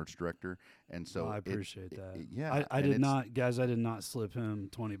fine arts director. And so I appreciate that. Yeah, I did not slip him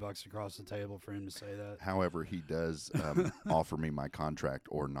 $20 across the table for him to say that. However, he does offer me my contract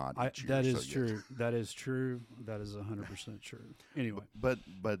or not each year. That is so true. yes. That is true. That is 100% true. Anyway, but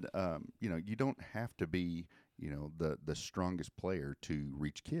you know, you don't have to be, you know, the strongest player to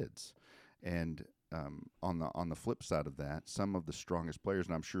reach kids. And on the flip side of that, some of the strongest players,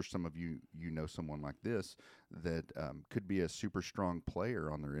 and I'm sure some of you know someone like this, that could be a super strong player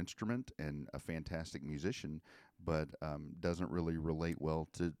on their instrument and a fantastic musician, but doesn't really relate well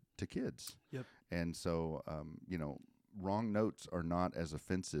to kids. Yep. And so, you know, wrong notes are not as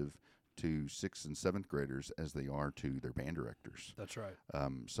offensive to 6th and 7th graders as they are to their band directors. That's right.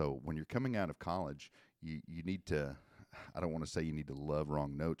 So when you're coming out of college, you need to, I don't want to say you need to love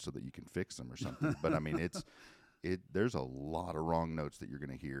wrong notes so that you can fix them or something, but I mean, there's a lot of wrong notes that you're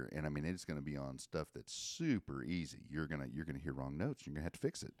going to hear. And I mean, it's going to be on stuff that's super easy. You're going to hear wrong notes. You're going to have to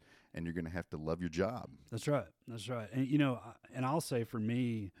fix it, and you're going to have to love your job. That's right. That's right. And, you know, and I'll say for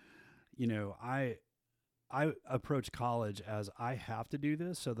me, you know, I approach college as I have to do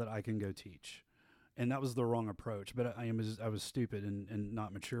this so that I can go teach. And that was the wrong approach, but I was stupid and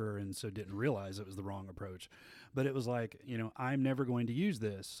not mature, and so didn't realize it was the wrong approach. But it was like, you know, I'm never going to use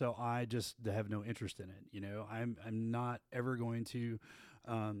this, so I just have no interest in it. You know, I'm not ever going to,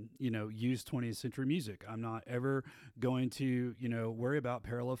 you know, use 20th century music. I'm not ever going to, you know, worry about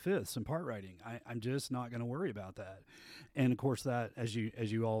parallel fifths and part writing. I'm just not going to worry about that. And of course, that, as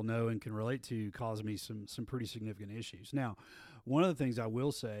you all know and can relate to, caused me some pretty significant issues. Now, one of the things I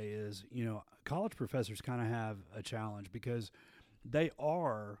will say is, you know, college professors kind of have a challenge because they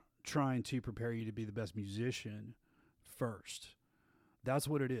are trying to prepare you to be the best musician first. That's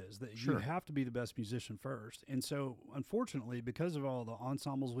what it is. That Sure. You have to be the best musician first. And so, unfortunately, because of all the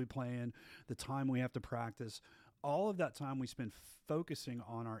ensembles we play in, the time we have to practice, all of that time we spend focusing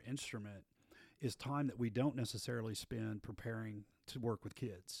on our instrument is time that we don't necessarily spend preparing to work with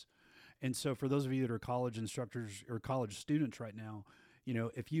kids. And so for those of you that are college instructors or college students right now, you know,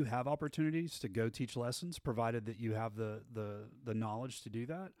 if you have opportunities to go teach lessons, provided that you have the knowledge to do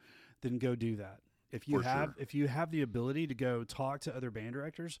that, then go do that. If you have the ability to go talk to other band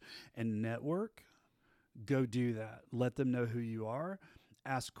directors and network, go do that. Let them know who you are.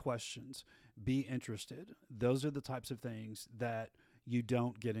 Ask questions. Be interested. Those are the types of things that you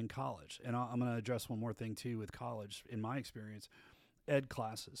don't get in college. And I'm going to address one more thing too with college. In my experience, ed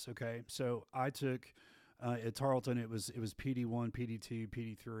classes. Okay, so I took at Tarleton. It was PD1, PD2,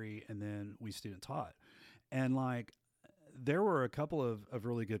 PD3, and then we student taught. And like, there were a couple of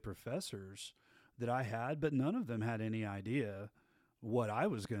really good professors that I had, but none of them had any idea what I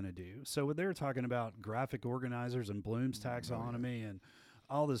was going to do. So when they were talking about graphic organizers and Bloom's taxonomy and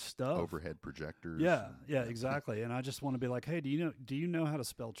all this stuff, overhead projectors. Yeah, exactly. And I just want to be like, hey, do you know how to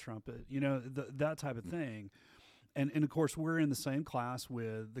spell trumpet? You know, that type of thing. And of course, we're in the same class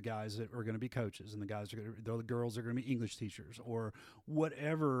with the guys that are going to be coaches, and the girls are going to be English teachers, or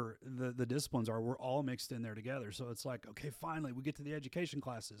whatever the disciplines are. We're all mixed in there together. So it's like, okay, finally, we get to the education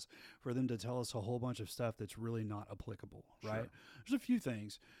classes for them to tell us a whole bunch of stuff that's really not applicable, right? Sure. There's a few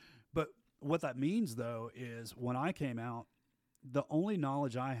things. But what that means, though, is when I came out, the only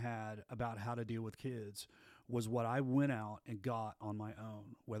knowledge I had about how to deal with kids was what I went out and got on my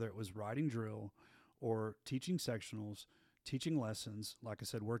own, whether it was writing drill or teaching sectionals, teaching lessons, like I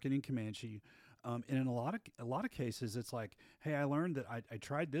said, working in Comanche. And in a lot of cases, it's like, hey, I learned that I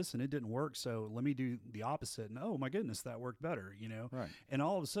tried this and it didn't work, so let me do the opposite. And oh my goodness, that worked better, you know? Right. And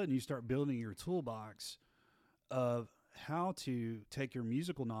all of a sudden you start building your toolbox of how to take your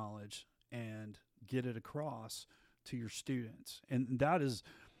musical knowledge and get it across to your students. And that is,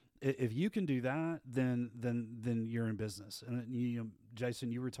 if you can do that, then you're in business. And you know,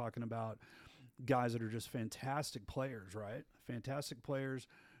 Jason, you were talking about guys that are just fantastic players, right? Fantastic players,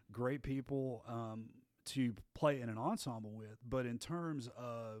 great people to play in an ensemble with. But in terms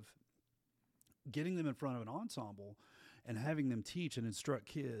of getting them in front of an ensemble, and having them teach and instruct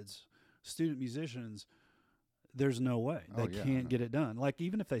kids, student musicians, there's no way they can't get it done. Like,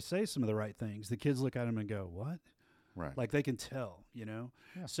 even if they say some of the right things, the kids look at them and go, what? Right. Like, they can tell, Yeah.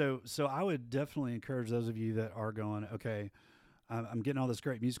 So I would definitely encourage those of you that are going, okay, I'm getting all this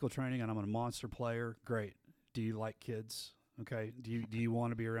great musical training and I'm a monster player. Great. Do you like kids? Okay. Do you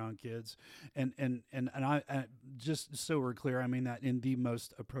want to be around kids? And I just so we're clear, I mean that in the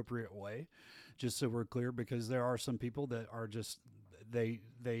most appropriate way, just so we're clear, because there are some people that are just, they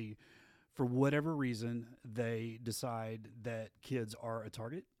for whatever reason, they decide that kids are a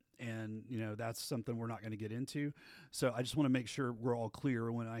target. And, that's something we're not going to get into. So I just want to make sure we're all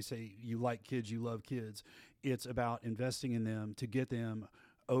clear when I say you like kids, you love kids. It's about investing in them to get them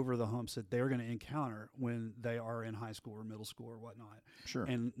over the humps that they're going to encounter when they are in high school or middle school or whatnot. Sure.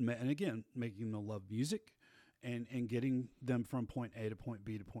 And again, making them love music and getting them from point A to point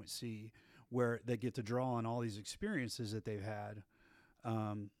B to point C, where they get to draw on all these experiences that they've had.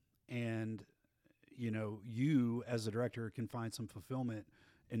 And, you as a director can find some fulfillment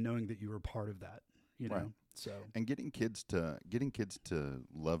in knowing that you were part of that, Right. So, And getting kids to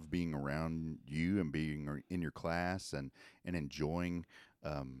love being around you and being in your class and enjoying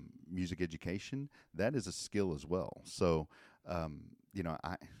music education, that is a skill as well. So, I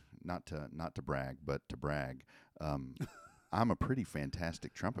not to brag, but to brag, I'm a pretty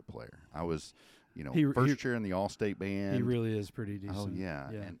fantastic trumpet player. I was, first chair in the All-State band. He really is pretty decent. Oh yeah.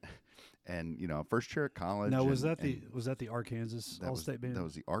 And first chair at college. Now, was that the Arkansas All-State band? That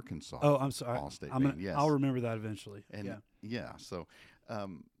was the Arkansas. Oh, I'm sorry. All-State band. Yes, I'll remember that eventually. And so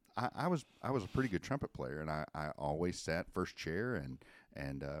I was a pretty good trumpet player, and I always sat first chair,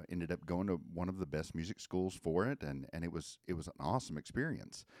 and ended up going to one of the best music schools for it, and it was an awesome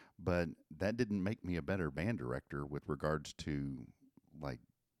experience. But that didn't make me a better band director with regards to, like,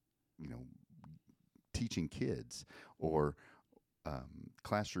 teaching kids or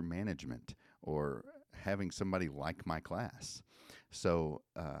classroom management or having somebody like my class. So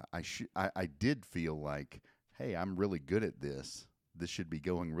I did feel like, hey, I'm really good at this. This should be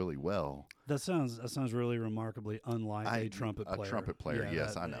going really well. That sounds really remarkably unlike a trumpet player. A trumpet player,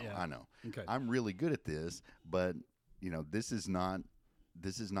 yes, I know. I know. Okay. I'm really good at this, but this is not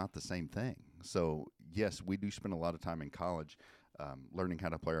the same thing. So yes, we do spend a lot of time in college learning how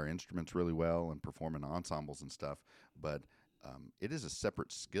to play our instruments really well and perform in ensembles and stuff, but it is a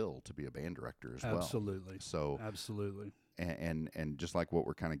separate skill to be a band director as well. Absolutely. So absolutely. And just like what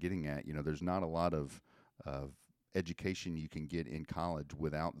we're kind of getting at, there's not a lot of education you can get in college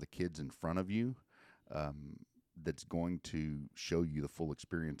without the kids in front of you that's going to show you the full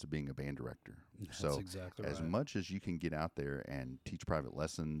experience of being a band director. That's exactly right. As much as you can get out there and teach private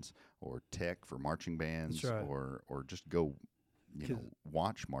lessons or tech for marching bands, right. or just go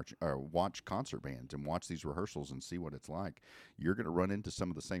watch concert bands and watch these rehearsals and see what it's like, you're going to run into some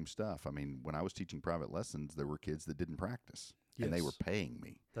of the same stuff. I mean, when I was teaching private lessons, there were kids that didn't practice, and they were paying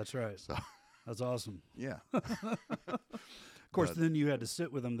me. That's right. So that's awesome. Yeah. Of course, then you had to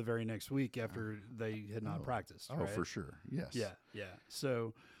sit with them the very next week after they had not practiced. Oh, right? for sure. Yes. Yeah.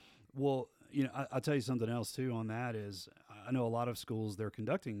 So, well, I'll tell you something else too on that is I know a lot of schools, they're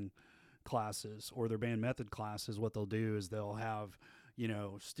conducting classes or their band method classes. What they'll do is they'll have,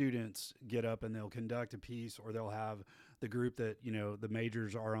 students get up and they'll conduct a piece, or they'll have the group that, the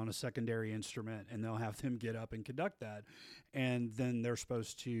majors are on a secondary instrument, and they'll have them get up and conduct that. And then they're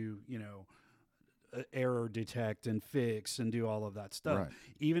supposed to, error detect and fix and do all of that stuff. Right.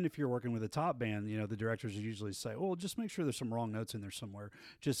 Even if you're working with a top band, the directors usually say, well, just make sure there's some wrong notes in there somewhere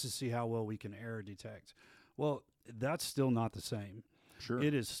just to see how well we can error detect. Well, that's still not the same. Sure.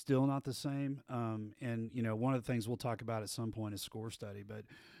 It is still not the same. And, one of the things we'll talk about at some point is score study. But,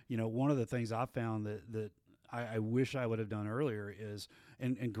 one of the things I found that I wish I would have done earlier is,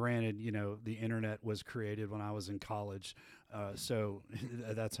 and granted, the internet was created when I was in college. So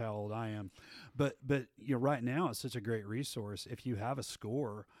that's how old I am. But right now it's such a great resource. If you have a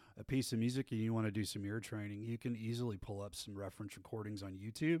score, a piece of music, and you want to do some ear training, you can easily pull up some reference recordings on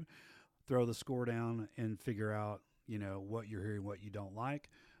YouTube, throw the score down, and figure out, what you're hearing, what you don't like.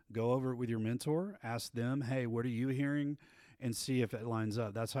 Go over it with your mentor, ask them, hey, what are you hearing? And see if it lines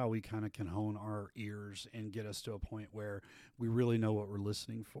up. That's how we kind of can hone our ears and get us to a point where we really know what we're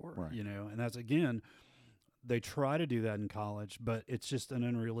listening for, right. And that's, again, they try to do that in college, but it's just an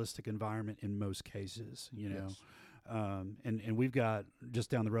unrealistic environment in most cases, Yes. And we've got, just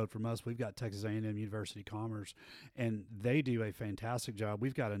down the road from us, we've got Texas A&M University Commerce, and they do a fantastic job.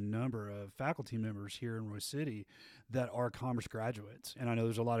 We've got a number of faculty members here in Royse City that are Commerce graduates, and I know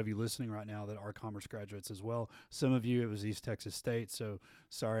there's a lot of you listening right now that are Commerce graduates as well. Some of you, it was East Texas State, so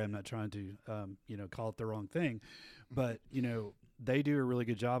sorry, I'm not trying to, call it the wrong thing, But, they do a really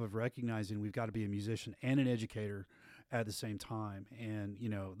good job of recognizing we've got to be a musician and an educator at the same time. And,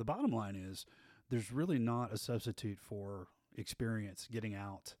 the bottom line is there's really not a substitute for experience, getting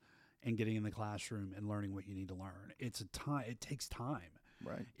out and getting in the classroom and learning what you need to learn. It takes time.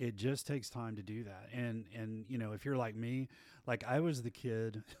 Right. It just takes time to do that. And if you're like me, like I was the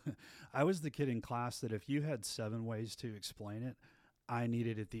kid, I was the kid in class that if you had 7 ways to explain it, I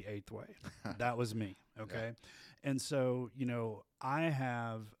needed it the 8th way. That was me. Okay. Yeah. And so, I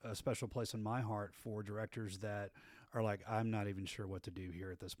have a special place in my heart for directors that are like, I'm not even sure what to do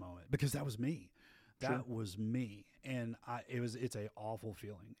here at this moment, because that was me. That was me. And it's a awful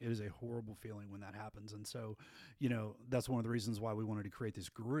feeling. It is a horrible feeling when that happens. And so, that's one of the reasons why we wanted to create this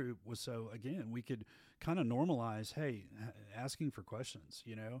group, was so, again, we could kind of normalize, hey, asking for questions,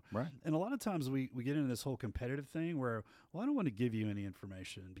 Right. And a lot of times we get into this whole competitive thing where, well, I don't want to give you any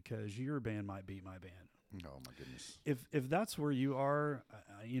information because your band might beat my band. Oh my goodness. If that's where you are,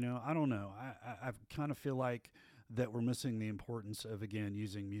 I don't know. I kind of feel like that we're missing the importance of, again,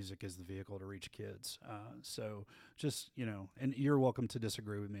 using music as the vehicle to reach kids. So just, and you're welcome to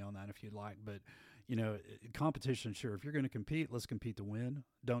disagree with me on that if you'd like, but, competition, sure. If you're going to compete, let's compete to win.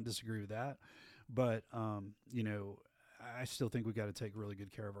 Don't disagree with that. But, I still think we got to take really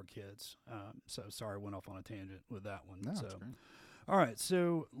good care of our kids. So sorry, I went off on a tangent with that one. No, so, that's great. all right.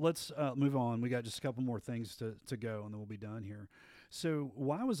 So let's move on. We got just a couple more things to go, and then we'll be done here. So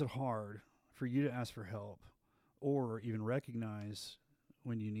why was it hard for you to ask for help, or even recognize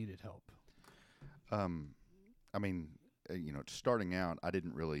when you needed help? Starting out, I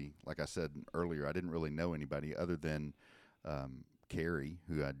didn't really, like I said earlier, I didn't really know anybody other than Carrie,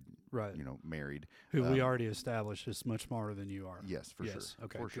 who I'd married. Who we already established is much smarter than you are. Yes, for sure.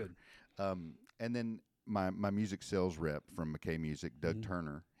 Okay, for good. Sure. And then my music sales rep from McKay Music, Doug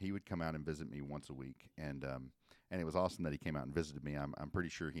Turner, he would come out and visit me once a week. And it was awesome that he came out and visited me. I'm pretty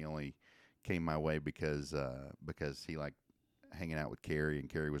sure he only came my way because he liked hanging out with Carrie, and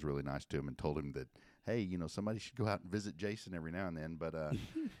Carrie was really nice to him and told him that, hey, somebody should go out and visit Jason every now and then. But I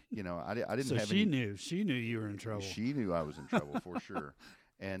didn't so have she knew you were in trouble. She knew I was in trouble for sure.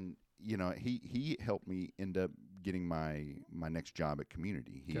 And he helped me end up getting my next job at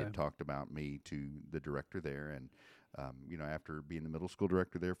Community. He had talked about me to the director there, and after being the middle school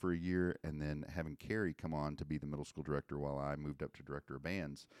director there for a year, and then having Carrie come on to be the middle school director while I moved up to director of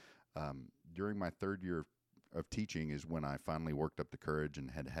bands. During my 3rd year of teaching is when I finally worked up the courage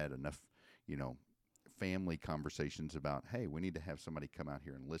and had enough, family conversations about, hey, we need to have somebody come out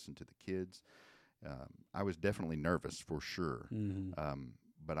here and listen to the kids. I was definitely nervous for sure,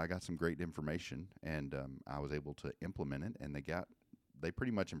 but I got some great information, and I was able to implement it, and they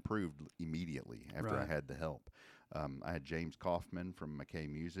pretty much improved immediately after I had the help. I had James Kaufman from McKay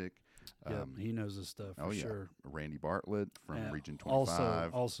Music. He knows his stuff for sure. Randy Bartlett from Region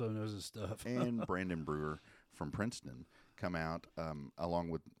 25. Also knows his stuff. And Brandon Brewer from Princeton come out along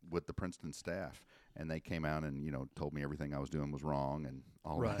with the Princeton staff. And they came out and, told me everything I was doing was wrong and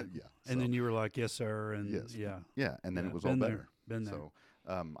all that. Yeah. And then you were like, yes, sir. And yes. Yeah. Yeah. And then it was all better. Been there. So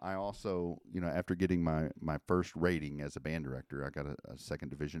I also, after getting my first rating as a band director, I got a 2nd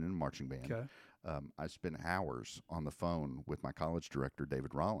division in marching band. Okay. I spent hours on the phone with my college director,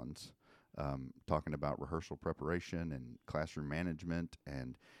 David Rollins, talking about rehearsal preparation and classroom management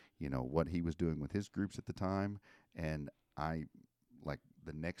and, what he was doing with his groups at the time. And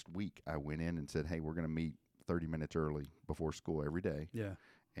the next week I went in and said, hey, we're going to meet 30 minutes early before school every day. Yeah.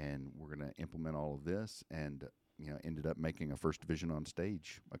 And we're going to implement all of this. And, ended up making a 1st division on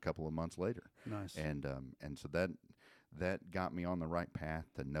stage a couple of months later. Nice. And so that got me on the right path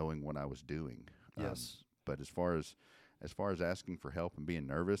to knowing what I was doing. Yes. But as far as asking for help and being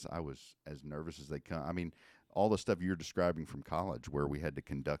nervous, I was as nervous as they come. I mean, all the stuff you're describing from college where we had to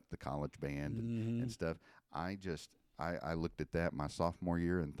conduct the college band and stuff, I looked at that my sophomore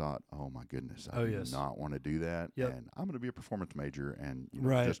year and thought, oh my goodness, I do not want to do that. Yep. And I'm going to be a performance major and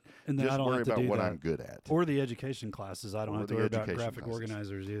just have worry to about do what that. I'm good at. Or the education classes. I don't have to worry about graphic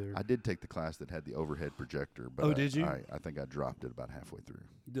organizers either. I did take the class that had the overhead projector, but did you? I think I dropped it about halfway through.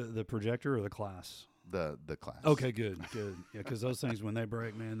 The projector or the class? The class. Okay, good. Yeah, because those things, when they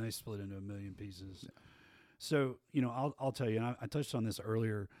break, man, they split into a million pieces. Yeah. So, I'll tell you, and I touched on this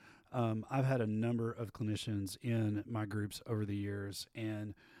earlier. I've had a number of clinicians in my groups over the years,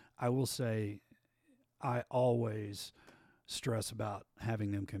 and I will say I always stress about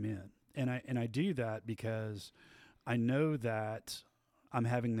having them come in. And I do that because I know that I'm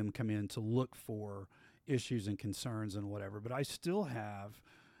having them come in to look for issues and concerns and whatever, but I still have,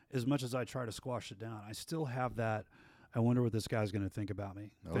 as much as I try to squash it down, I still have that, I wonder what this guy's going to think about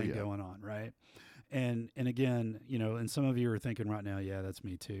me thing going on, right? And again, and some of you are thinking right now, yeah, that's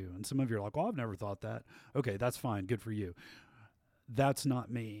me too. And some of you are like, well, I've never thought that. Okay, that's fine. Good for you. That's not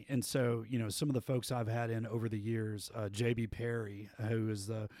me. And so, some of the folks I've had in over the years, J.B. Perry, who is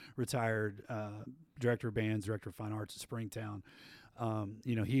the retired director of bands, director of fine arts at Springtown,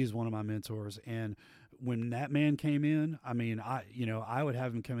 he's one of my mentors. And when that man came in, I would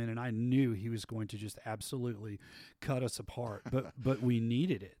have him come in, and I knew he was going to just absolutely cut us apart. But we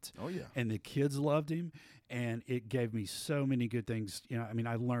needed it. Oh yeah. And the kids loved him, and it gave me so many good things.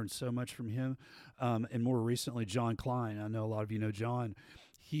 I learned so much from him. And more recently, John Klein. I know a lot of you know John.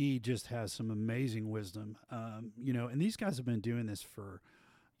 He just has some amazing wisdom. And these guys have been doing this for,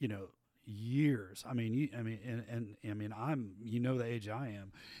 years. I'm the age I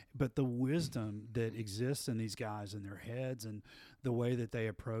am, but the wisdom that exists in these guys and their heads and the way that they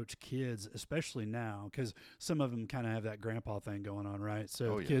approach kids, especially now, because some of them kind of have that grandpa thing going on, right?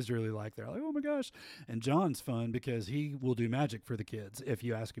 So kids really they're like, oh my gosh. And John's fun because he will do magic for the kids if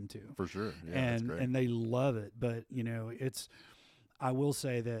you ask him to. For sure. Yeah, and they love it. But, I will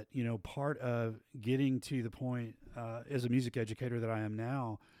say that, part of getting to the point as a music educator that I am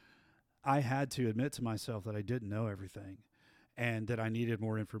now, I had to admit to myself that I didn't know everything and that I needed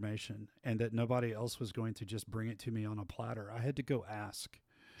more information and that nobody else was going to just bring it to me on a platter. I had to go ask.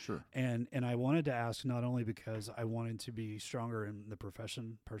 Sure. And I wanted to ask not only because I wanted to be stronger in the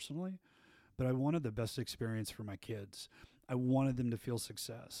profession personally, but I wanted the best experience for my kids. I wanted them to feel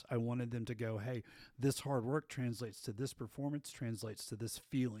success. I wanted them to go, hey, this hard work translates to this performance, translates to this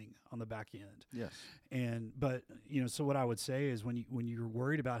feeling on the back end. Yes. But so what I would say is when you're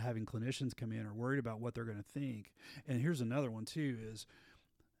worried about having clinicians come in or worried about what they're going to think, and here's another one too, is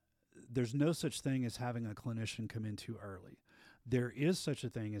there's no such thing as having a clinician come in too early. There is such a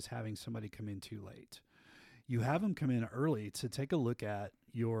thing as having somebody come in too late. You have them come in early to take a look at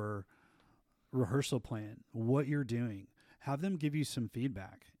your rehearsal plan, what you're doing. Have them give you some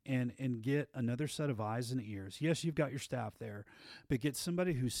feedback and get another set of eyes and ears. Yes, you've got your staff there, but get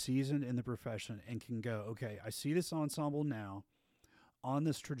somebody who's seasoned in the profession and can go, okay, I see this ensemble now on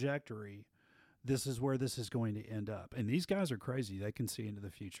this trajectory. This is where this is going to end up. And these guys are crazy. They can see into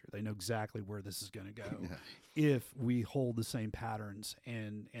the future. They know exactly where this is going to go if we hold the same patterns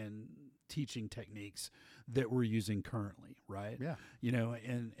and teaching techniques that we're using currently, right? Yeah.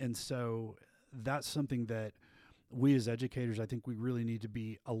 And so that's something that we as educators, I think we really need to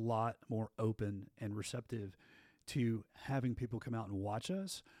be a lot more open and receptive to having people come out and watch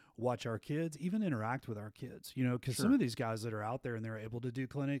us, watch our kids, even interact with our kids, because some of these guys that are out there and they're able to do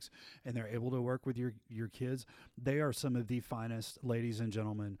clinics and they're able to work with your kids, they are some of the finest ladies and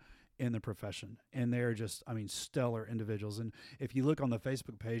gentlemen in the profession. And they're just, stellar individuals. And if you look on the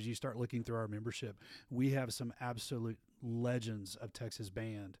Facebook page, you start looking through our membership, we have some absolute legends of Texas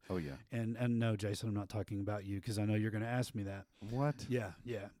band. Oh yeah. And no, Jason, I'm not talking about you because I know you're going to ask me that. What? Yeah.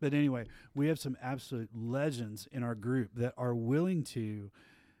 But anyway, we have some absolute legends in our group that are willing to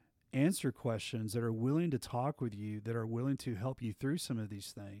answer questions, that are willing to talk with you, that are willing to help you through some of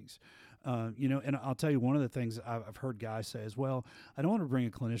these things. And I'll tell you, one of the things I've heard guys say is, well, I don't want to bring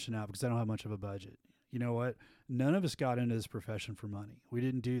a clinician out because I don't have much of a budget. You know what? None of us got into this profession for money. We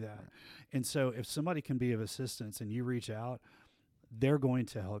didn't do that. Right. And so if somebody can be of assistance and you reach out, they're going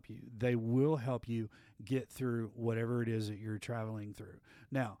to help you. They will help you get through whatever it is that you're traveling through.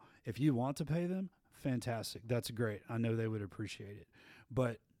 Now, if you want to pay them, fantastic. That's great. I know they would appreciate it.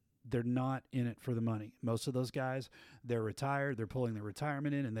 But they're not in it for the money. Most of those guys, they're retired, they're pulling their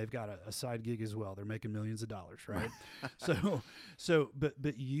retirement in, and they've got a side gig as well. They're making millions of dollars, right?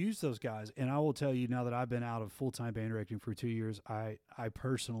 But use those guys. And I will tell you now that I've been out of full-time band directing for 2 years, I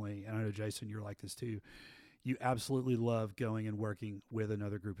personally, and I know, Jason, you're like this too, you absolutely love going and working with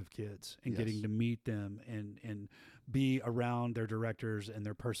another group of kids and getting to meet them and be around their directors and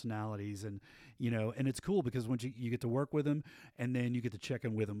their personalities. And, and it's cool because once you get to work with them and then you get to check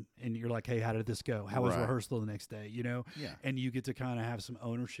in with them and you're like, hey, how did this go? How was rehearsal the next day? And you get to kind of have some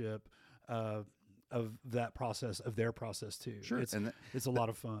ownership of that process, of their process too. Sure. It's a lot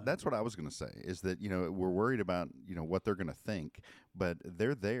of fun. That's what I was going to say is that, we're worried about, what they're going to think, but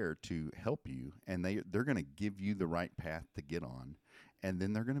they're there to help you and they're going to give you the right path to get on. And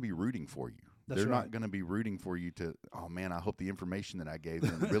then they're going to be rooting for you. They're not going to be rooting for you to, oh man, I hope the information that I gave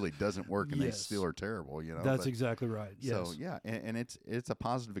them really doesn't work and they still are terrible. That's exactly right. Yes. So yeah. And it's a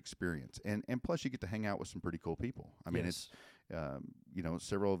positive experience. And plus you get to hang out with some pretty cool people. I mean, it's,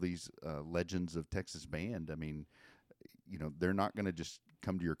 several of these legends of Texas band. I mean, they're not going to just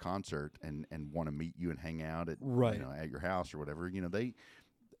come to your concert and want to meet you and hang out at at your house or whatever.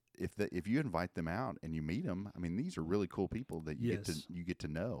 If you invite them out and you meet them, I mean, these are really cool people that you get to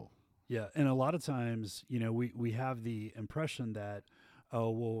know. Yeah, and a lot of times, we have the impression that, oh,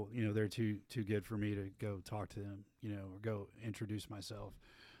 well, they're too good for me to go talk to them, or go introduce myself.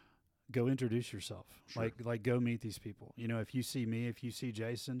 Go introduce yourself. Sure. Like go meet these people. If you see me, if you see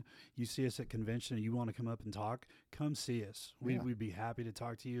Jason, you see us at convention and you want to come up and talk, come see us. Yeah. We'd be happy to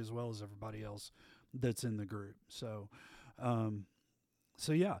talk to you as well as everybody else that's in the group. So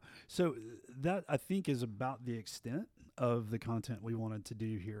yeah. So that, I think, is about the extent of the content we wanted to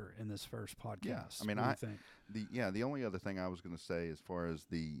do here in this first podcast. Yeah. I mean, what do you think? the only other thing I was going to say, as far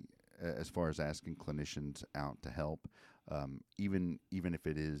as asking clinicians out to help, even if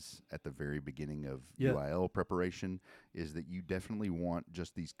it is at the very beginning of UIL preparation, is that you definitely want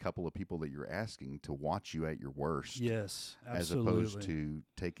just these couple of people that you're asking to watch you at your worst. Yes, absolutely. As opposed to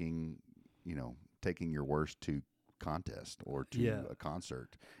taking your worst to contest or to a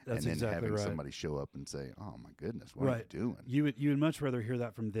concert, That's and then exactly having right. somebody show up and say, "Oh my goodness, what are you doing?" You would much rather hear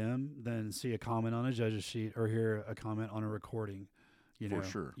that from them than see a comment on a judge's sheet or hear a comment on a recording. For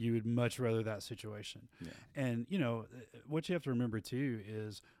sure. You would much rather that situation. Yeah. And, what you have to remember, too,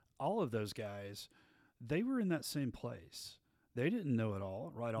 is all of those guys, they were in that same place. They didn't know it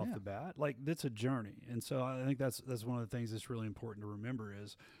all right off the bat. Like, that's a journey. And so I think that's one of the things that's really important to remember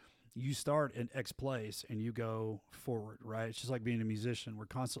is you start in X place and you go forward, right? It's just like being a musician. We're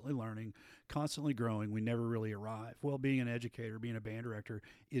constantly learning, constantly growing. We never really arrive. Well, being an educator, being a band director,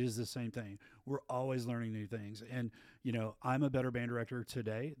 it is the same thing. We're always learning new things. And, I'm a better band director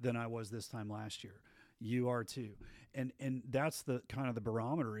today than I was this time last year. You are too. And that's the kind of the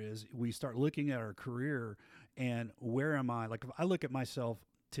barometer is we start looking at our career and where am I? Like if I look at myself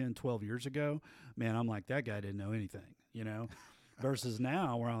 10, 12 years ago, man, I'm like, that guy didn't know anything, versus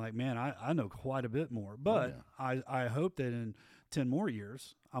now where I'm like, man, I know quite a bit more. But I hope that in 10 more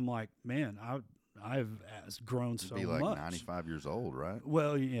years, I'm like, man, I've grown so much. Be like 95 years old, right?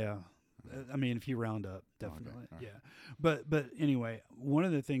 Well, yeah. I mean, if you round up, definitely. Okay. Yeah. But anyway, one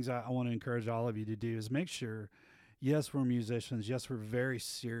of the things I want to encourage all of you to do is make sure, yes, we're musicians. Yes, we're very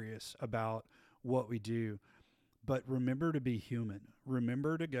serious about what we do. But remember to be human.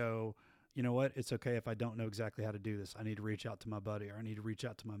 Remember to go, you know what? It's okay if I don't know exactly how to do this. I need to reach out to my buddy or I need to reach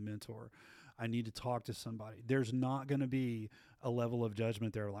out to my mentor. I need to talk to somebody. There's not going to be a level of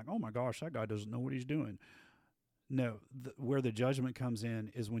judgment there like, oh my gosh, that guy doesn't know what he's doing. No, where the judgment comes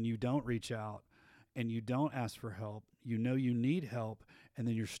in is when you don't reach out and you don't ask for help. You need help, and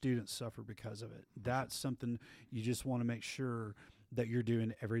then your students suffer because of it. That's something you just want to make sure that you're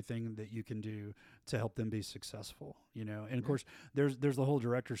doing everything that you can do to help them be successful, And of course, there's the whole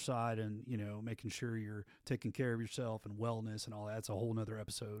director side and, making sure you're taking care of yourself and wellness and all that. That's a whole nother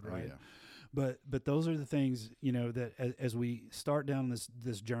episode, right? Oh, yeah. But those are the things, that as we start down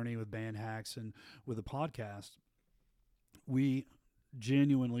this journey with Band Hacks and with the podcast, we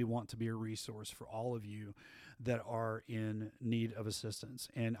genuinely want to be a resource for all of you that are in need of assistance.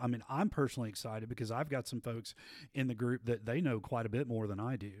 And I mean, I'm personally excited because I've got some folks in the group that they know quite a bit more than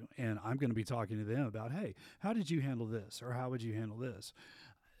I do. And I'm going to be talking to them about, hey, how did you handle this? Or how would you handle this?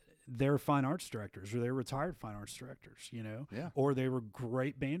 They're fine arts directors or they're retired fine arts directors, or they were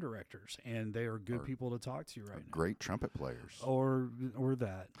great band directors and they are good people to talk to right now. Great trumpet players. Or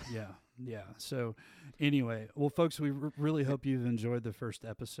that. Yeah. Yeah. So anyway, well, folks, we really hope you've enjoyed the first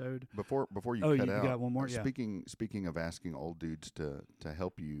episode. Before you cut out, got one more? Yeah. Speaking of asking old dudes to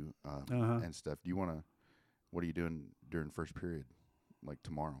help you and stuff, what are you doing during first period, like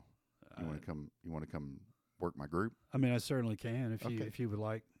tomorrow? You want to come work my group? I mean, I certainly can if you would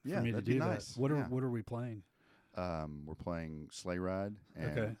like for me to do nice. that. What are we playing? We're playing Sleigh Ride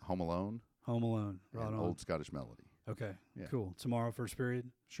and Home Alone. Home Alone. Right on. Old Scottish Melody. Okay. Yeah. Cool. Tomorrow, first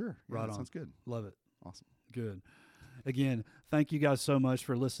period? Sure. Yeah, right on. Sounds good. Love it. Awesome. Good. Again, thank you guys so much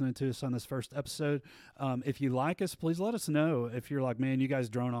for listening to us on this first episode. If you like us, please let us know. If you're like, man, you guys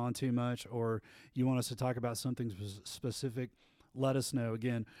drone on too much, or you want us to talk about something specific, let us know.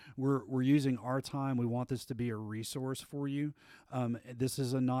 Again, we're using our time. We want this to be a resource for you. This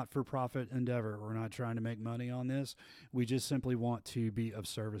is a not-for-profit endeavor. We're not trying to make money on this. We just simply want to be of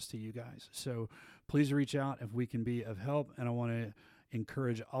service to you guys. So please reach out if we can be of help. And I want to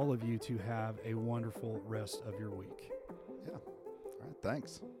encourage all of you to have a wonderful rest of your week. Yeah. All right.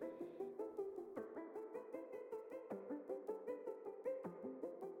 Thanks.